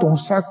occupato un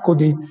sacco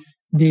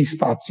di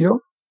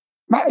spazio,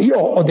 ma io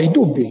ho dei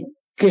dubbi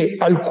che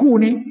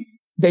alcuni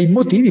dei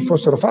motivi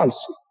fossero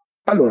falsi.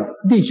 Allora,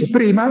 dice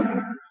prima,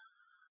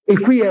 e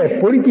qui è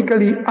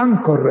politically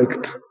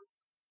incorrect,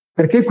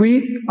 perché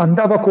qui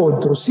andava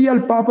contro sia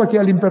al Papa che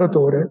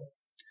all'imperatore.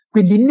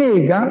 Quindi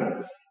nega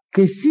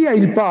che sia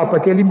il Papa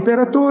che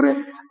l'imperatore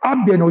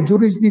abbiano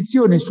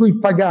giurisdizione sui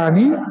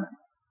pagani,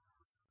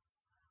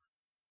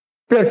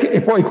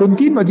 e poi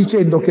continua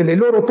dicendo che le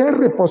loro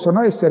terre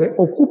possono essere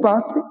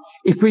occupate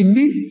e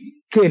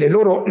quindi che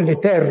le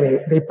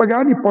terre dei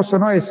pagani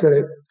possono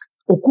essere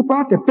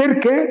occupate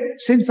perché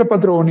senza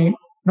padroni.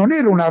 Non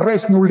era una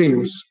res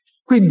nullius.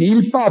 Quindi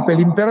il Papa e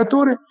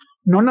l'imperatore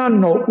non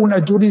hanno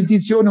una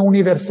giurisdizione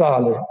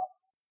universale.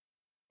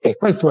 E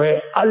questo è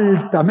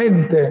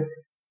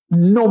altamente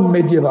non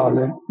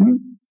medievale.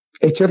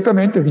 E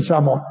certamente,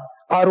 diciamo,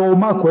 a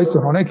Roma questo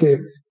non è che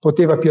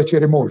poteva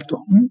piacere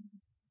molto.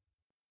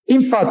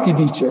 Infatti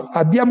dice,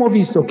 abbiamo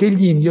visto che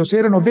gli indios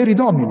erano veri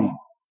domini,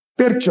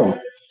 perciò,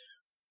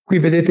 qui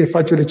vedete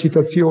faccio le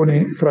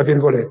citazioni fra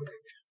virgolette,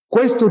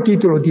 questo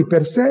titolo di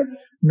per sé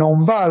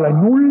non vale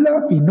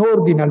nulla in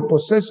ordine al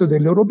possesso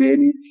dei loro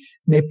beni,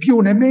 né più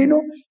né meno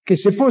che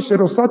se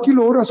fossero stati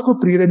loro a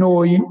scoprire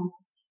noi,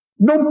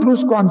 non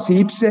plus quansi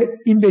ipse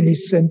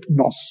invenissent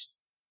nos.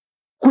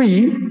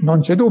 Qui non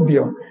c'è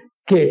dubbio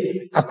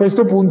che a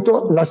questo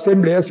punto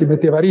l'assemblea si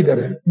metteva a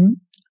ridere,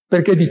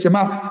 perché dice,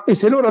 ma e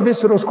se loro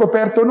avessero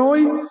scoperto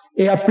noi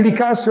e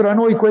applicassero a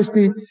noi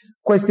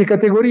queste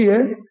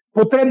categorie,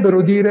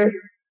 potrebbero dire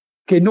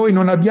che noi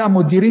non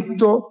abbiamo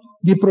diritto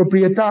di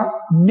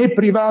proprietà né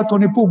privato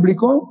né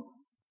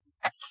pubblico?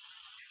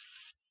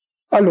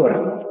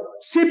 Allora,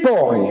 se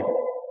poi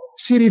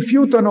si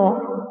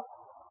rifiutano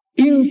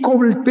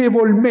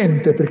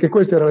incolpevolmente, perché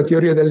questa era la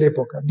teoria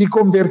dell'epoca, di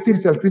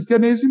convertirsi al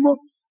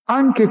cristianesimo,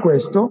 anche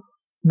questo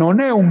non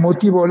è un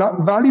motivo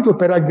valido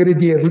per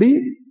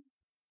aggredirli,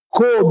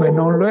 come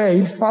non lo è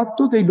il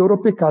fatto dei loro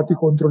peccati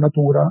contro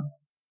natura.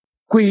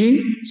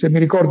 Qui, se mi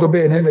ricordo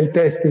bene, nei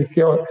testi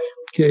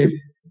perché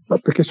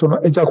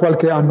è già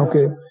qualche anno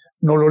che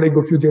non lo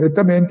leggo più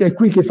direttamente, è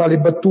qui che fa le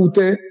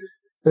battute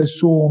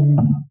sui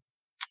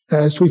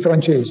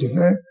francesi.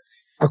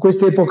 A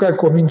quest'epoca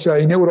comincia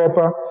in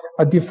Europa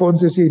a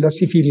diffondersi la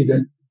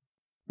sifilide,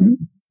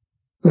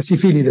 La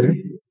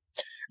sifilide,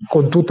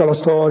 con tutta la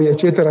storia,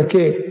 eccetera,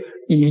 che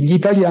gli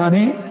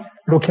italiani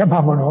lo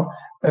chiamavano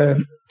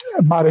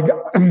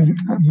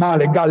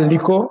male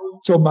gallico,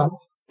 insomma,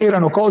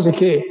 erano cose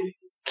che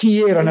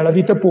chi era nella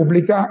vita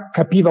pubblica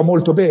capiva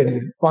molto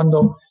bene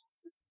quando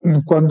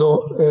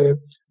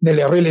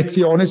nelle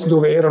rielezioni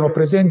dove erano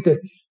presenti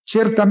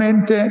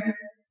certamente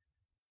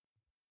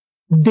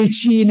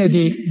decine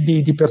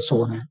di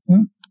persone,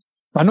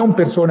 ma non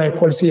persone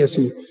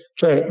qualsiasi,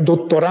 cioè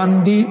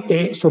dottorandi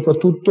e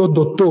soprattutto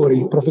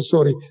dottori,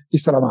 professori di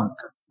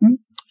Salamanca.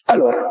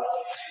 Allora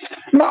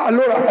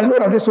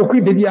adesso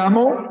qui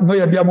vediamo, noi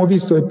abbiamo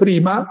visto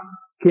prima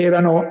che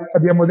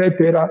abbiamo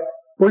detto era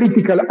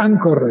political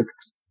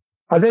incorrect,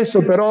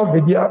 adesso però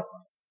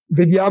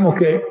vediamo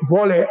che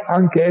vuole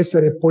anche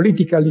essere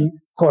politically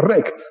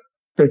correct,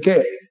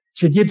 perché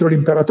c'è dietro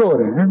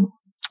l'imperatore.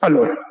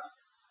 Allora,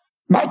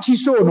 ma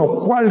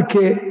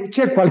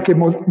c'è qualche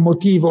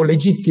motivo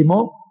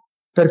legittimo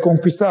per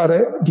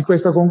conquistare di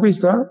questa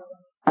conquista?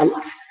 Allora,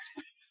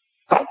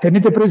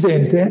 tenete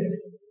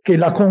presente che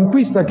la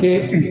conquista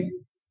che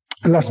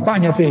la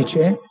Spagna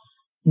fece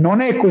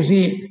non è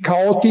così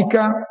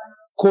caotica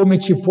come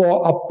ci può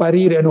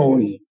apparire a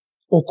noi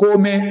o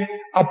come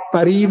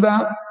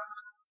appariva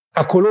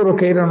a coloro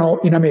che erano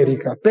in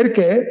America,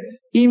 perché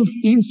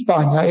in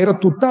Spagna era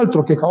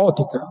tutt'altro che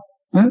caotica.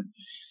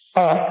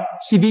 A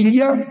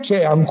Siviglia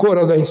c'è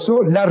ancora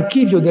adesso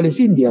l'archivio delle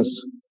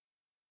Indias,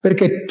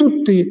 perché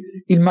tutto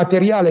il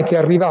materiale che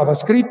arrivava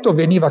scritto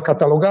veniva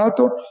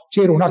catalogato,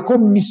 c'era una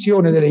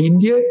commissione delle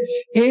Indie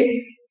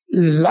e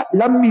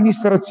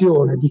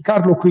l'amministrazione di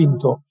Carlo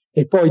V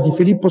e poi di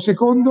Filippo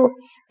II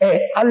è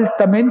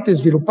altamente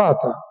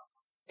sviluppata,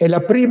 è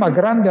la prima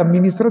grande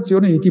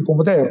amministrazione di tipo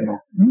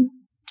moderno.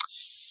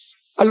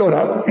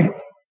 Allora,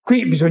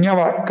 qui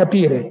bisognava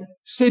capire,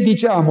 se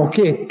diciamo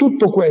che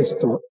tutto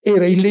questo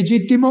era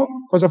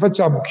illegittimo, cosa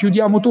facciamo?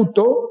 Chiudiamo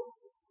tutto?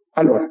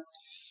 Allora,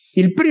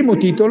 il primo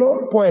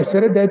titolo può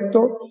essere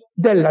detto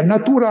della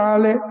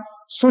naturale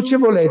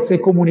socievolezza e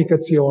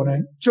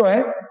comunicazione,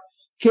 cioè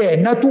che è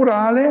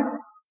naturale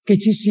che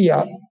ci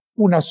sia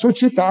una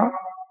società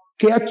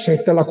che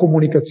accetta la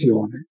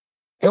comunicazione.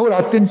 E ora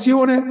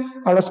attenzione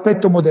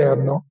all'aspetto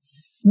moderno.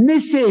 Ne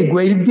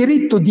segue il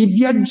diritto di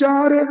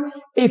viaggiare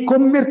e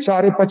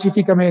commerciare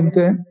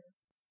pacificamente.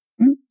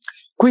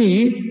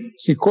 Qui,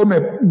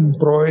 siccome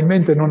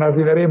probabilmente non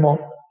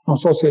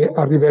so se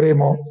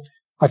arriveremo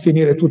a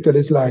finire tutte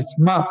le slides,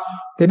 ma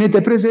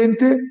tenete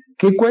presente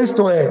che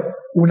questo è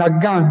un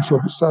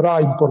aggancio, sarà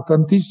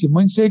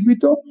importantissimo in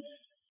seguito,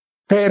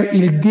 per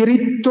il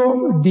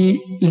diritto di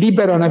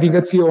libera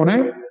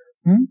navigazione,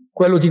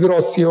 quello di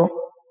Grozio.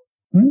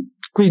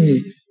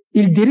 Quindi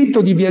il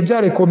diritto di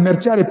viaggiare e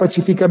commerciare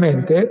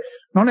pacificamente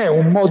non è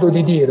un modo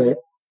di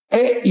dire,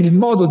 è il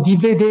modo di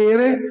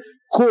vedere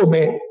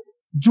come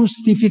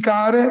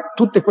giustificare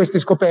tutte queste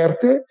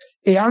scoperte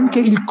e anche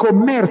il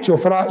commercio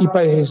fra i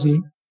paesi,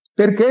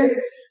 perché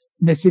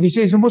nel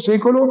XVI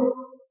secolo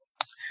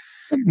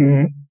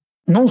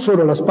non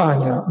solo la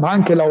Spagna, ma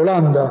anche la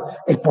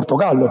Olanda e il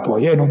Portogallo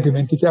poi, non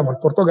dimentichiamo il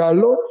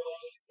Portogallo,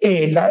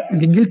 e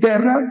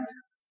l'Inghilterra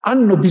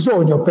hanno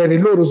bisogno per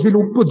il loro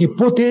sviluppo di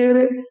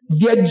poter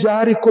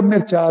viaggiare e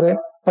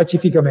commerciare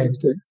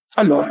pacificamente.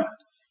 Allora,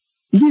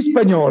 gli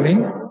spagnoli,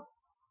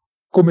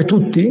 come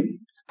tutti,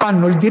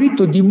 hanno il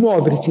diritto di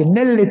muoversi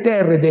nelle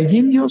terre degli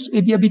indios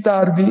e di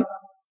abitarvi,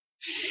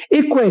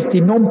 e questi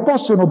non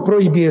possono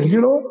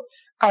proibirglielo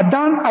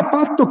a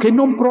patto che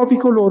non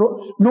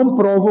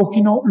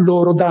provochino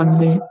loro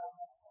danni.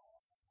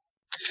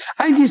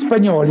 Agli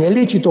spagnoli è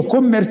lecito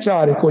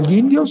commerciare con gli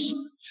indios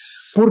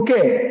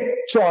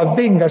purché ciò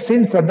avvenga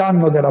senza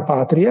danno della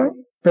patria,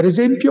 per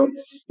esempio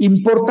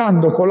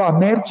importando colà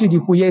merci di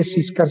cui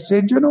essi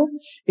scarseggiano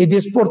ed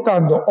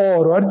esportando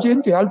oro,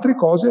 argento e altre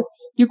cose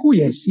di cui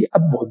essi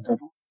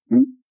abbondano.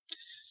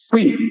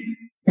 Qui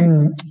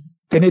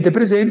tenete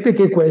presente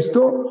che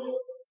questo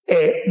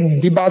è un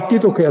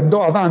dibattito che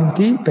andò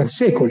avanti per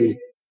secoli,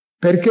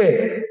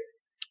 perché,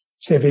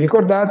 se vi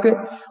ricordate,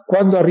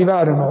 quando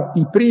arrivarono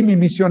i primi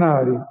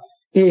missionari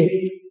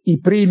e i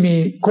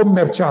primi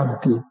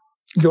commercianti,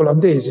 gli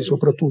olandesi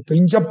soprattutto,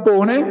 in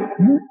Giappone,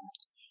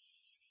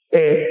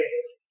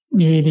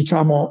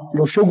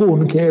 lo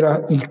shogun, che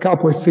era il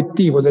capo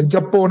effettivo del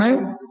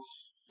Giappone,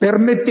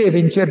 permetteva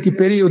in certi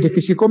periodi che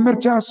si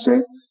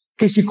commerciasse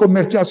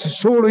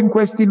solo in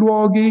questi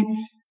luoghi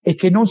e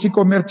che non si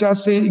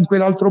commerciasse in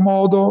quell'altro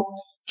modo.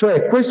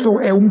 Cioè, questo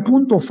è un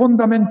punto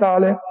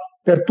fondamentale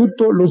per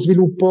tutto lo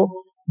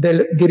sviluppo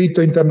del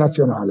diritto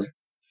internazionale.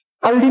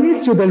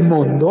 All'inizio del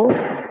mondo,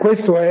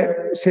 questo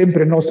è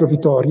sempre il nostro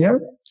Vittoria,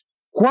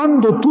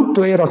 quando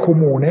tutto era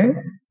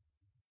comune,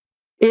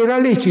 era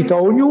lecito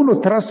a ognuno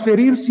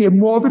trasferirsi e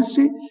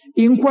muoversi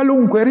in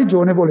qualunque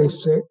regione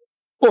volesse.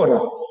 Ora,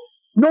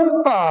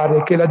 non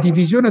pare che la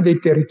divisione dei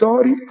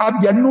territori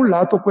abbia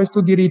annullato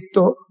questo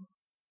diritto,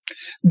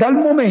 dal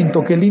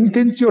momento che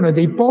l'intenzione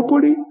dei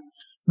popoli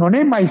non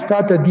è mai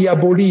stata di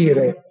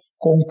abolire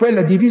con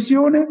quella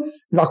divisione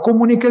la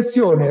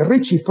comunicazione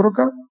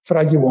reciproca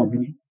fra gli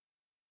uomini.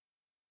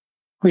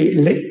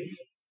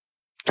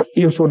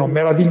 Io sono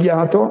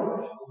meravigliato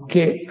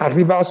che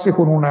arrivasse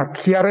con una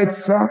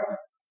chiarezza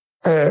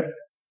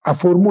a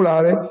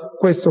formulare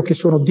questo che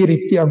sono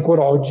diritti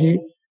ancora oggi,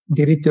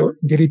 diritto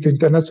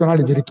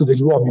internazionale, diritto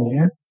degli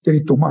uomini,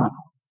 diritto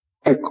umano.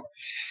 Ecco.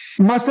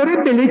 Ma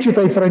sarebbe lecito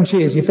ai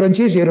francesi, i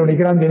francesi erano i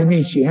grandi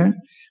nemici,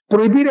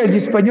 proibire agli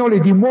spagnoli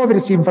di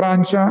muoversi in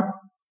Francia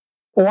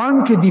o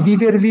anche di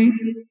vivervi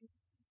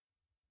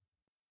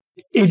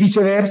e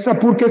viceversa,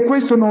 purché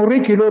questo non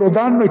rechi loro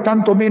danno e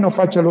tantomeno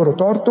faccia loro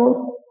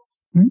torto?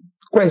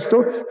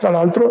 Questo, tra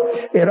l'altro,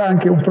 era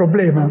anche un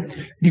problema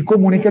di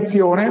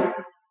comunicazione,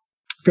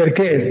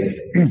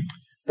 perché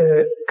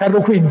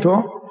Carlo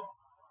V,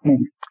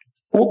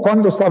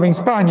 quando stava in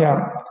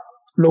Spagna,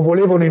 lo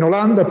volevano in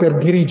Olanda per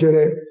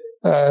dirigere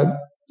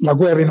la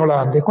guerra in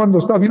Olanda, e quando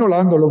stava in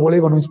Olanda lo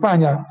volevano in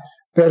Spagna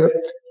per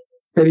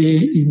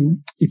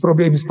i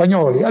problemi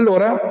spagnoli.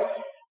 Allora,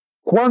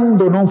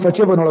 quando non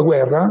facevano la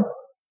guerra,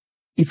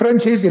 i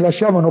francesi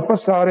lasciavano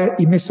passare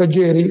i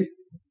messaggeri,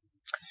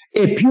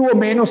 e più o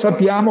meno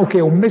sappiamo che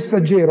un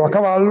messaggero a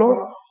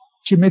cavallo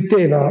ci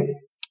metteva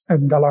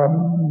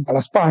dalla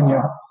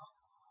Spagna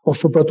o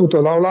soprattutto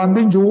dalla Olanda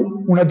in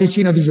giù una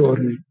decina di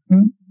giorni.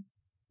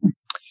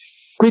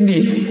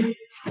 Quindi,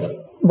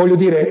 voglio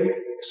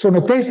dire,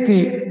 sono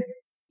testi,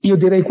 io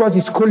direi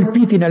quasi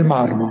scolpiti nel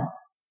marmo,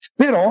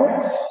 però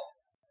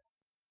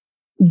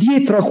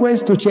dietro a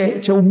questo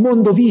c'è un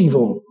mondo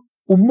vivo,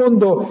 un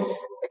mondo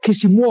che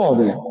si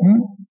muove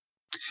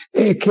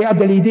e che ha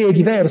delle idee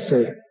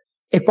diverse.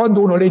 E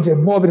quando uno legge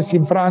Muoversi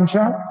in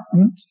Francia,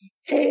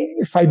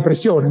 fa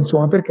impressione,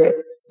 insomma,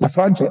 perché la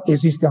Francia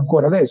esiste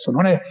ancora adesso,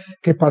 non è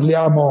che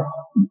parliamo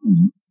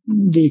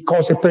di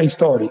cose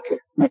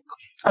preistoriche. Ecco.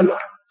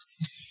 Allora,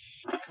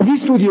 gli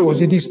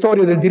studiosi di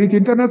storia del diritto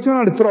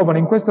internazionale trovano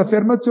in questa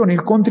affermazione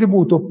il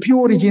contributo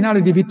più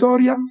originale di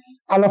Vittoria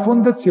alla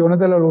fondazione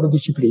della loro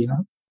disciplina.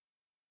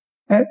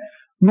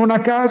 Non a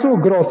caso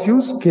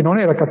Grotius, che non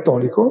era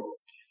cattolico,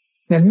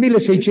 nel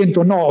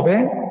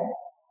 1609,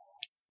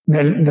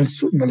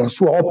 nella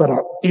sua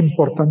opera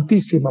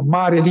importantissima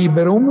Mare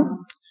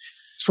Liberum,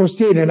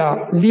 sostiene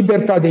la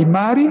libertà dei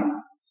mari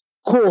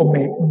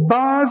come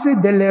base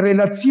delle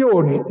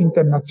relazioni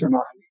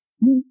internazionali.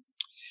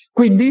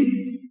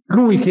 Quindi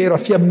lui, che era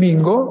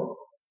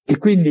fiammingo e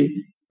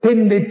quindi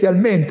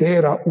tendenzialmente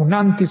era un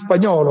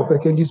antispagnolo,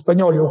 perché gli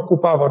spagnoli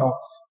occupavano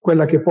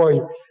quella che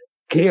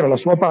era la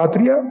sua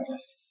patria,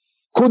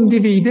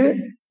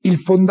 condivide il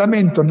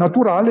fondamento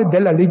naturale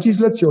della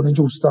legislazione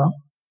giusta.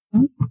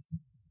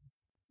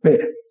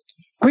 Bene,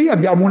 qui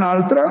abbiamo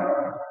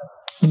un'altra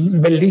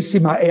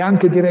bellissima e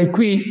anche direi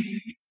qui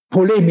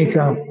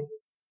polemica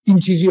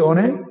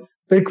incisione,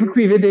 perché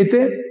qui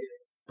vedete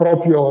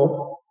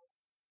proprio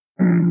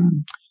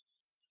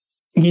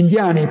gli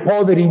indiani, i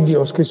poveri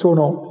indios che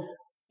sono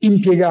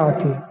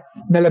impiegati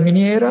nella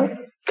miniera,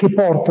 che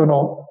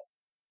portano,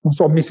 non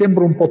so, mi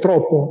sembra un po'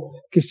 troppo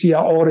che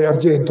sia oro e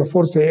argento,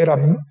 forse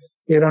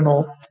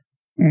erano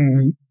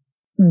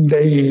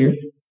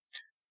dei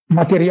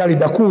materiali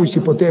da cui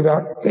si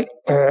poteva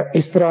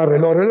estrarre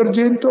l'oro e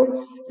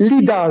l'argento.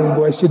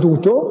 L'Hidalgo è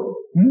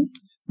seduto,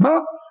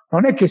 ma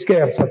non è che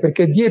scherza,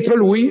 perché dietro a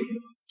lui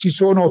ci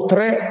sono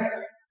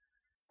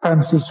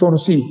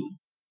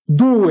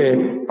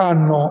due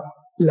hanno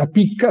la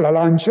picca, la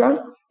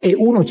lancia, e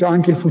uno c'ha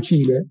anche il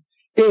fucile.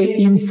 E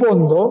in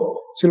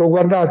fondo, se lo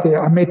guardate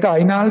a metà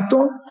in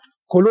alto,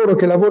 coloro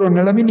che lavorano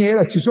nella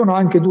miniera, ci sono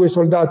anche due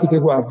soldati che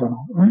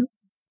guardano.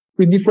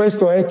 Quindi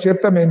questo è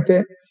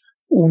certamente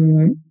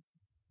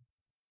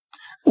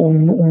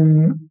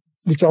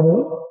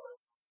diciamo,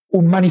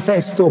 un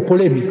manifesto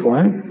polemico.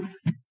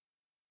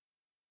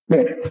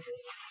 Bene.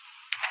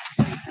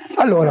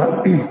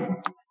 Allora,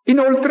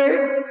 inoltre,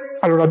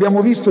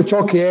 abbiamo visto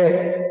ciò che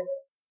è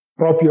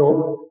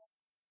proprio,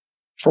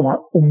 insomma,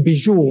 un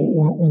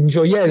bijou, un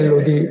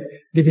gioiello di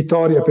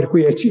Vittoria, per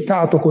cui è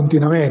citato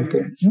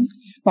continuamente.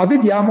 Ma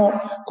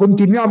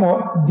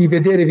continuiamo di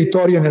vedere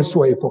Vittoria nel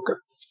sua epoca.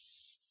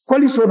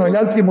 Quali sono gli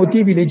altri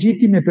motivi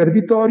legittimi per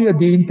Vittoria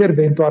di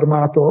intervento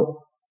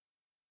armato?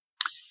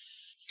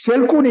 Se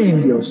alcuni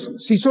indios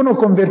si sono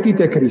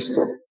convertiti a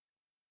Cristo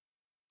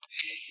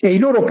e i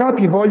loro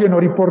capi vogliono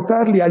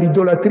riportarli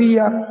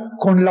all'idolatria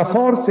con la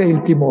forza e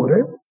il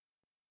timore,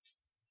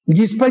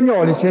 gli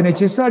spagnoli, se è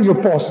necessario,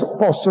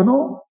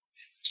 possono,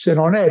 se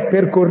non è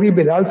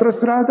percorribile altra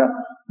strada,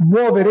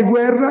 muovere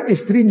guerra e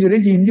stringere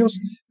gli indios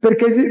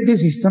perché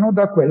desistano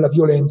da quella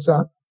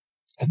violenza.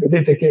 E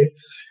vedete che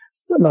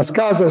Las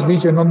Casas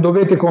dice non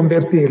dovete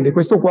convertirli,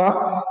 questo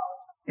qua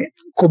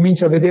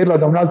comincia a vederla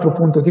da un altro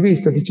punto di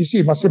vista, dice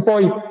sì, ma se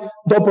poi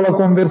dopo la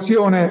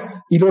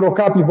conversione i loro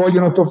capi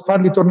vogliono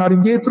farli tornare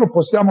indietro,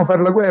 possiamo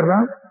fare la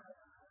guerra?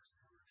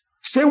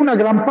 Se una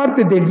gran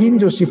parte degli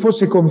indios si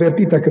fosse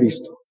convertita a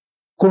Cristo,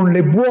 con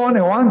le buone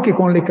o anche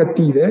con le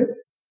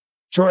cattive,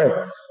 cioè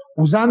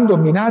usando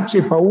minacce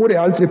e paure e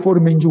altre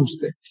forme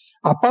ingiuste,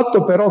 a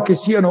patto però che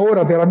siano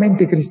ora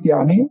veramente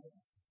cristiani,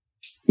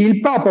 il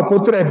Papa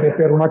potrebbe,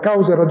 per una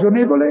causa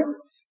ragionevole,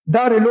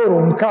 dare loro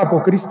un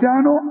capo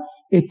cristiano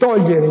e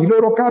togliere i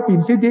loro capi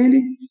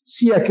infedeli,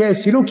 sia che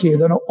essi lo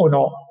chiedano o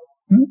no.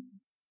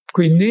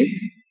 Quindi,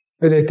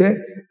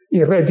 vedete,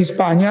 il re di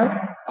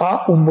Spagna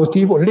ha un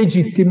motivo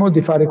legittimo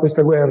di fare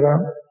questa guerra.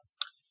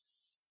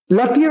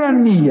 La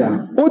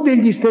tirannia o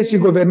degli stessi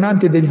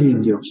governanti degli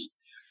indios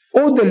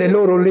o delle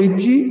loro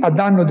leggi a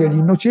danno degli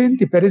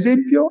innocenti, per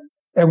esempio,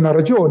 è una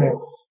ragione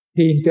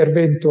di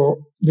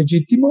intervento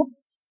legittimo,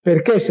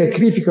 perché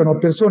sacrificano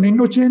persone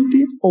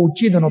innocenti o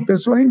uccidono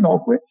persone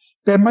innocue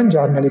per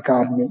mangiarne le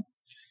carni.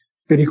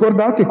 Vi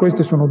ricordate,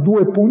 questi sono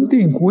due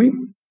punti in cui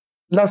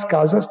Las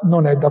Casas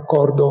non è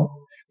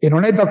d'accordo, e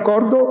non è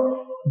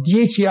d'accordo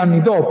 10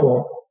 anni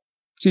dopo,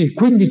 sì,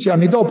 15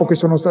 anni dopo che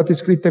sono state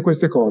scritte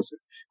queste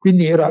cose.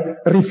 Quindi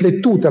era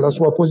riflettuta la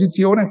sua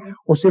posizione,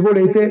 o se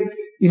volete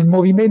il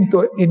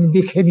movimento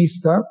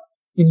indigenista,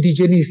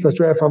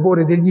 cioè a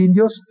favore degli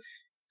indios,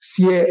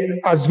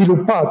 ha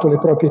sviluppato le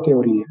proprie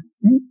teorie.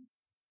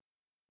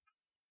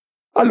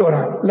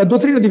 Allora, la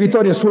dottrina di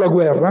Vittoria sulla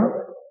guerra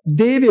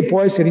deve e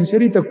può essere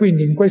inserita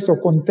quindi in questo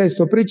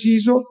contesto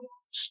preciso,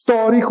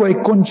 storico e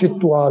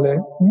concettuale.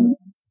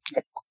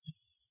 Ecco.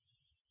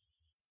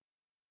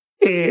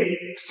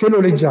 E se lo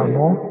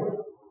leggiamo,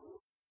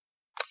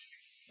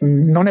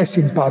 non è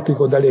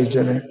simpatico da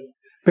leggere,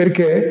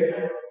 perché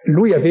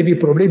lui aveva i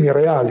problemi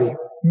reali.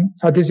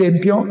 Ad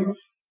esempio,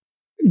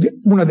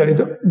 una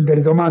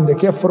delle domande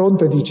che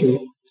affronta dice: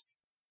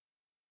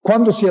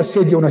 quando si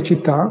assedia una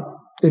città,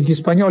 e gli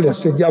spagnoli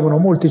assediavano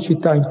molte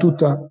città in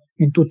tutta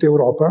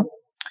Europa,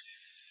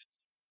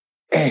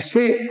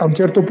 se a un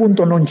certo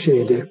punto non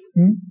cede,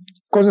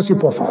 cosa si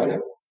può fare?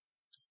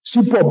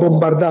 Si può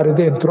bombardare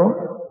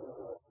dentro?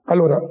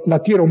 Allora la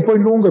tira un po'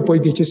 in lungo e poi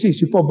dice sì,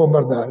 si può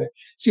bombardare.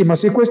 Sì, ma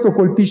se questo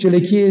colpisce le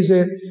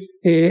chiese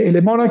e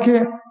le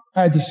monache,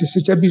 dice,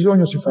 se c'è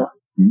bisogno si fa.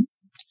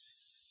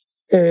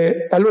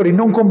 Allora i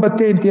non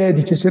combattenti,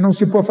 dice, se non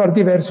si può fare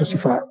diverso si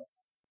fa.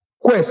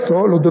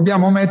 Questo lo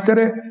dobbiamo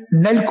mettere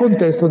nel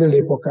contesto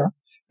dell'epoca,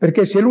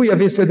 perché se lui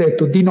avesse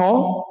detto di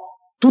no,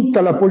 tutta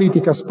la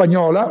politica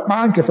spagnola, ma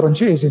anche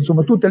francese,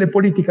 insomma tutte le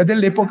politiche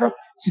dell'epoca,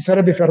 si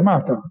sarebbe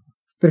fermata,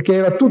 perché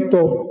era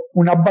tutto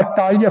una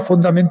battaglia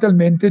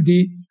fondamentalmente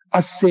di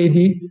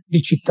assedi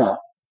di città.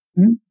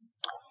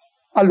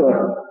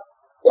 Allora,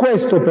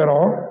 questo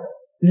però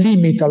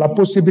limita la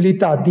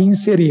possibilità di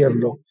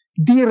inserirlo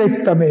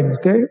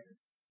direttamente,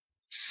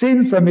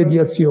 senza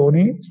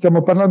mediazioni,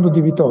 stiamo parlando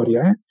di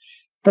Vittoria,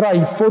 tra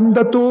i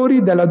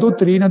fondatori della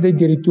dottrina dei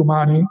diritti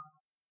umani.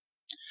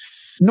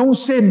 Non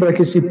sembra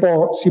che si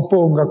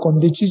ponga con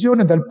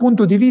decisione dal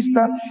punto di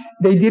vista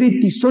dei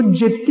diritti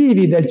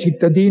soggettivi del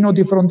cittadino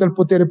di fronte al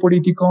potere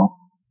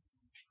politico.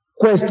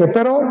 Questa è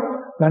però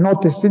la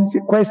nota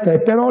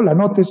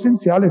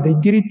essenziale dei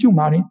diritti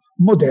umani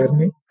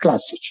moderni,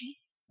 classici.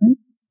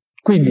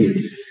 Quindi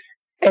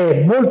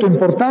è molto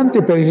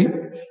importante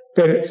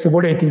per, se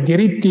volete, i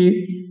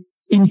diritti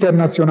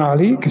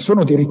internazionali, che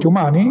sono diritti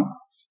umani,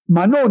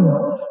 ma non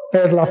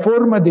per la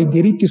forma dei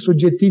diritti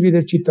soggettivi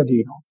del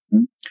cittadino.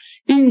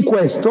 In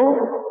questo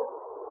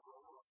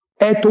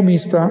è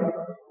tomista.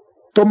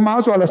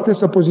 Tommaso ha la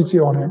stessa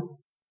posizione.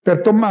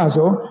 Per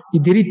Tommaso i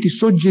diritti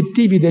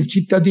soggettivi del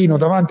cittadino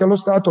davanti allo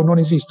Stato non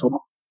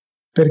esistono,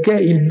 perché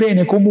il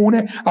bene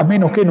comune, a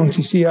meno che non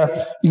ci sia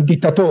il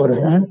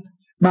dittatore,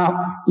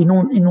 ma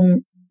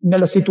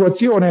nella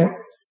situazione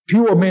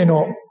più o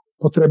meno,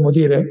 potremmo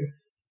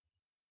dire,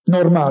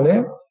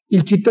 normale,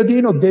 il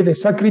cittadino deve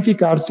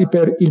sacrificarsi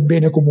per il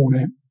bene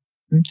comune.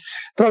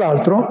 Tra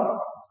l'altro,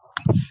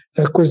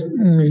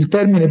 il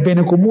termine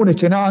bene comune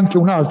ce n'ha anche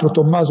un altro,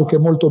 Tommaso, che è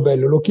molto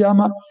bello, lo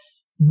chiama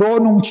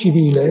bonum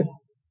civile,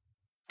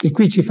 e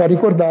qui ci fa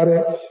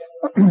ricordare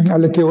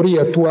alle teorie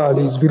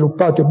attuali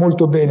sviluppate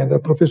molto bene dal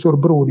professor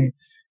Bruni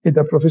e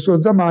dal professor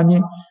Zamagni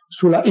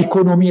sulla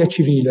economia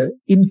civile.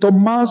 In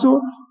Tommaso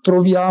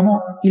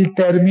troviamo il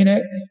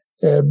termine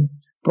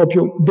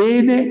proprio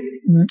bene,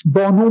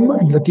 bonum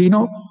in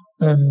latino,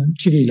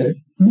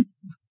 civile.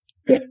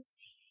 Bene.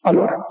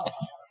 Allora,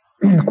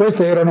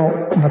 queste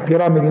erano una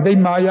piramide dei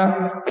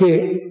Maya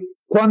che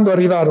quando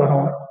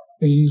arrivarono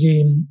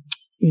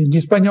gli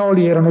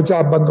spagnoli erano già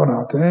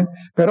abbandonate,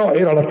 però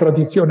era la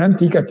tradizione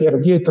antica che era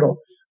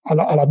dietro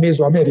alla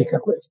Mesoamerica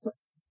questa.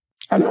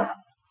 Allora,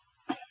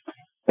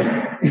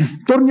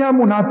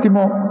 torniamo un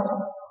attimo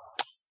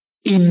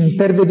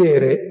per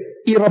vedere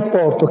il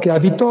rapporto che ha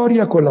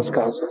Vittoria con Las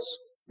Casas.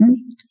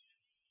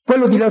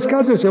 Quello di Las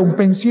Casas è un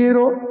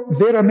pensiero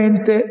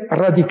veramente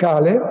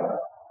radicale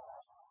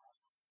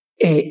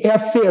e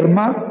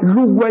afferma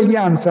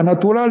l'uguaglianza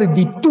naturale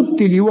di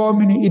tutti gli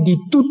uomini e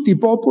di tutti i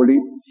popoli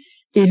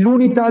e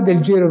l'unità del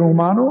genere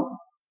umano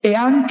e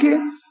anche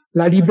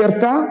la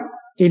libertà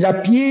e la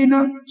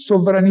piena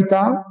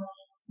sovranità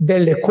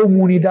delle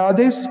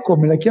comunidades,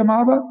 come la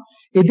chiamava,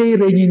 e dei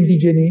regni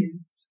indigeni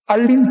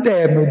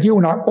all'interno di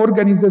una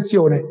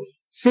organizzazione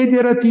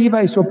federativa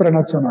e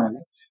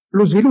sopranazionale.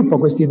 Lo sviluppa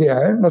questa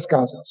idea, Las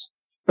Casas.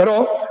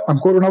 Però,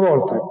 ancora una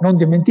volta, non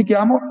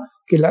dimentichiamo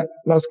che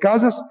Las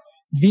Casas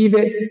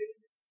vive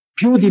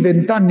più di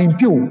 20 anni in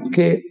più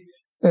che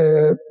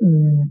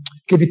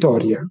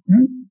Vittoria.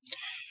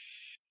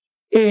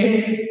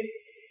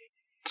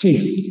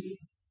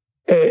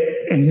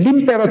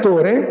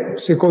 L'imperatore,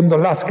 secondo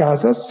Las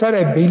Casas,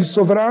 sarebbe il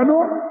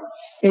sovrano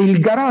e il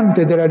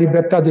garante della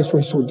libertà dei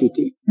suoi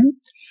sudditi,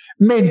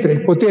 mentre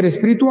il potere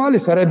spirituale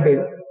sarebbe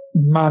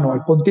in mano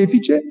al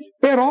pontefice,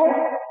 però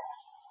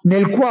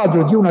nel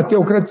quadro di una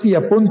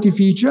teocrazia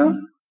pontificia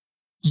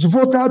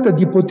svuotata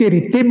di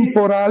poteri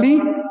temporali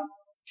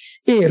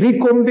e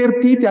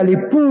riconvertite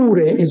alle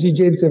pure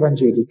esigenze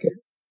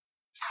evangeliche.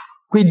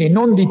 Quindi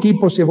non di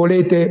tipo, se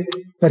volete,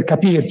 per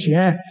capirci,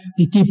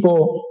 di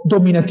tipo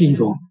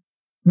dominativo,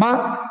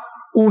 ma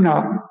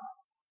una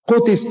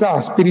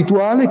potestà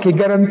spirituale che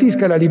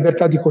garantisca la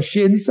libertà di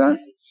coscienza,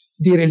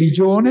 di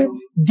religione,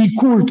 di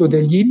culto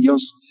degli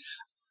indios,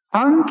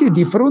 anche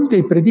di fronte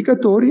ai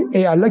predicatori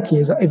e alla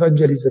Chiesa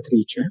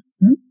evangelizzatrice.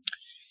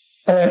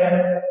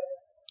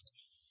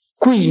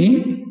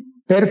 Qui,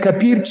 per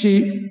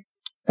capirci,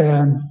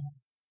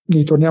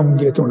 ritorniamo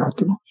indietro un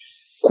attimo,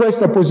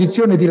 questa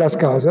posizione di Las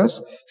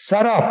Casas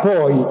sarà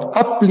poi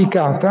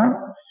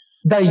applicata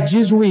dai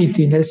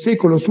gesuiti nel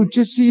secolo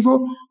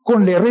successivo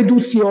con le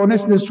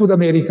reducciones del Sud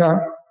America.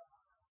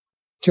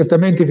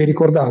 Certamente vi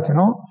ricordate,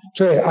 no?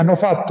 Cioè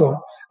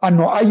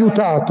hanno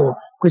aiutato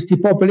questi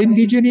popoli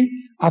indigeni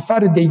a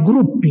fare dei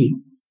gruppi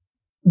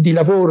di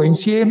lavoro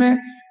insieme,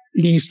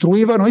 li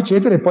istruivano,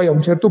 eccetera, e poi a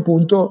un certo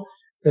punto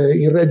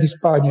il re di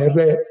Spagna e il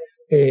re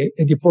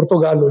di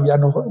Portogallo li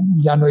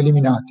hanno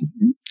eliminati.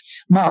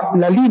 Ma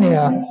la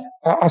linea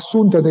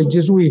assunta dai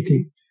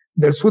gesuiti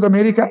del Sud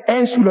America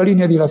è sulla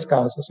linea di Las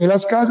Casas, e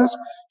Las Casas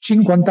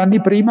 50 anni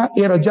prima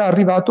era già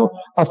arrivato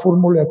a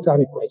formulare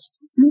questo.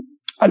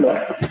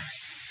 Allora,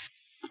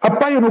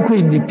 appaiono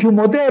quindi più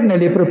moderne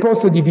le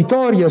proposte di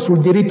Vittoria sul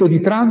diritto di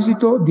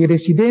transito, di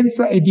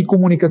residenza e di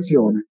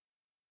comunicazione,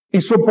 e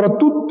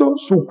soprattutto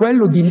su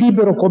quello di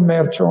libero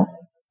commercio,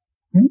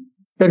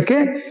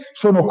 perché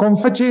sono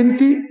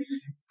confacenti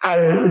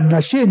al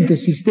nascente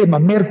sistema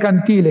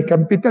mercantile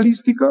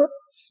capitalistico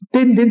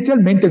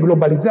tendenzialmente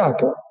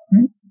globalizzato.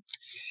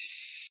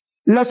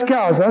 Las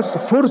Casas,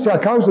 forse a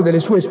causa delle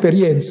sue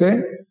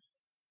esperienze,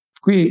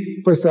 qui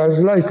questa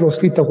slide l'ho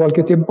scritta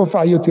qualche tempo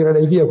fa, io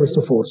tirerei via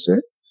questo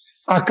forse,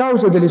 a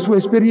causa delle sue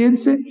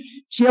esperienze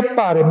ci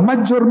appare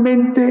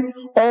maggiormente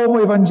homo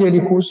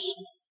evangelicus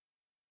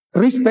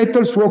rispetto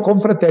al suo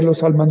confratello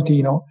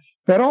salmantino,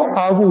 però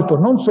ha avuto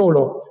non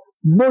solo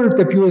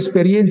molte più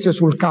esperienze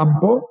sul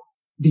campo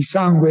di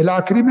sangue e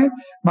lacrime,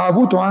 ma ha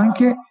avuto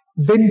anche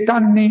 20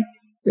 anni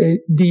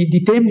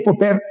di tempo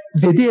per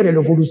vedere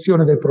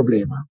l'evoluzione del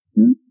problema.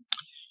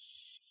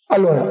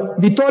 Allora,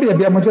 Vittoria,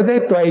 abbiamo già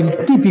detto, è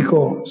il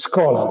tipico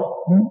scholar,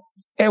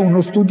 è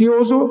uno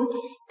studioso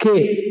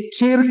che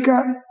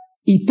cerca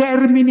i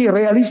termini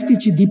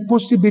realistici di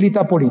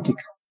possibilità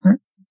politica.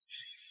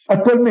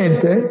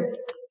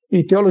 Attualmente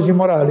i teologi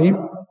morali,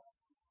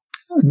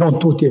 non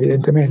tutti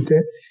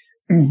evidentemente,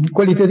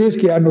 quelli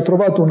tedeschi hanno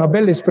trovato una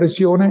bella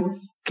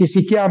espressione che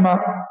si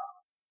chiama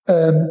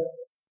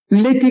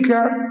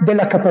l'etica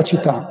della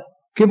capacità,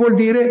 che vuol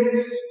dire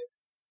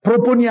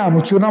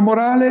proponiamoci una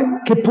morale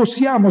che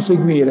possiamo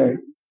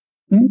seguire.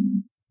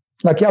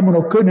 La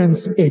chiamano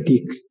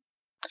Könnensethik.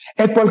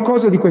 È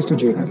qualcosa di questo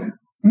genere.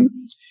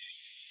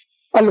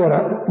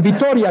 Allora,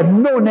 Vittoria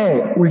non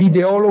è un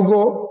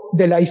ideologo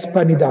della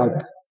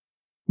Hispanidad,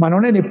 ma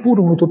non è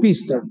neppure un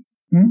utopista.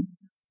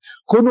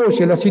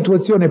 Conosce la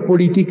situazione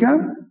politica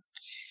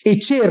e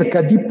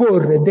cerca di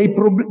porre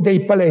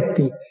dei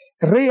paletti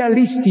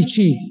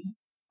realistici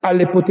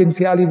alle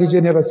potenziali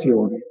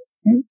degenerazioni.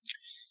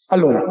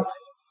 Allora,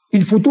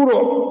 i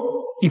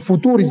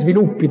futuri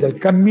sviluppi del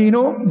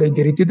cammino dei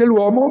diritti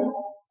dell'uomo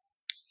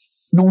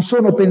non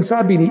sono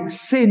pensabili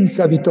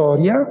senza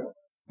Vittoria,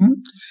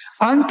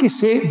 anche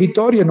se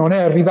Vittoria non è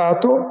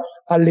arrivato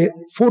alle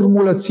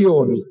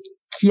formulazioni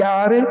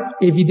chiare,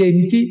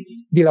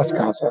 evidenti di Las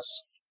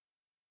Casas.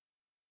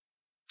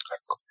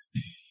 Ecco.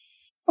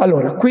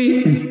 Allora,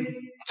 qui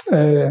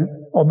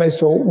ho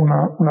messo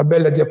una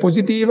bella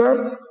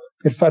diapositiva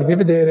per farvi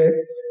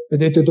vedere,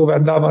 vedete dove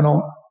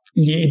andavano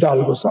gli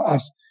hidalgos.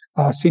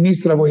 A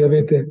sinistra voi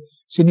avete,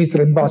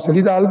 sinistra in basso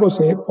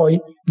l'hidalgos e poi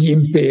gli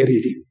imperi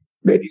lì.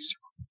 Benissimo.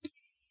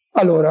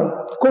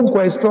 Allora, con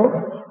questo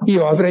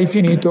io avrei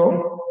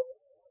finito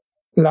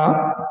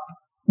la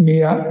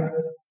mia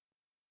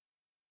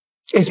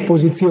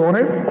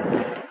esposizione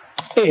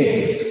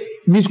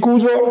e mi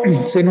scuso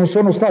se non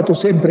sono stato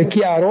sempre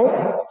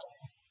chiaro,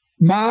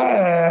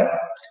 ma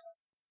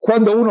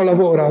quando uno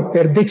lavora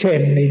per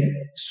decenni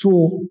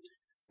su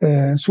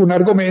un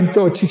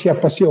argomento ci si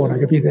appassiona,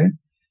 capite?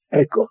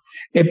 Ecco,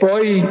 e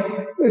poi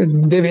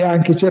deve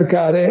anche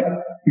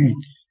cercare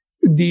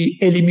di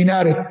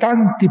eliminare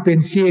tanti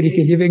pensieri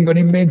che gli vengono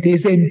in mente,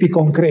 esempi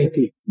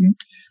concreti,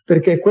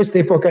 perché questa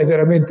epoca è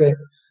veramente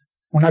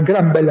una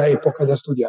gran bella epoca da studiare.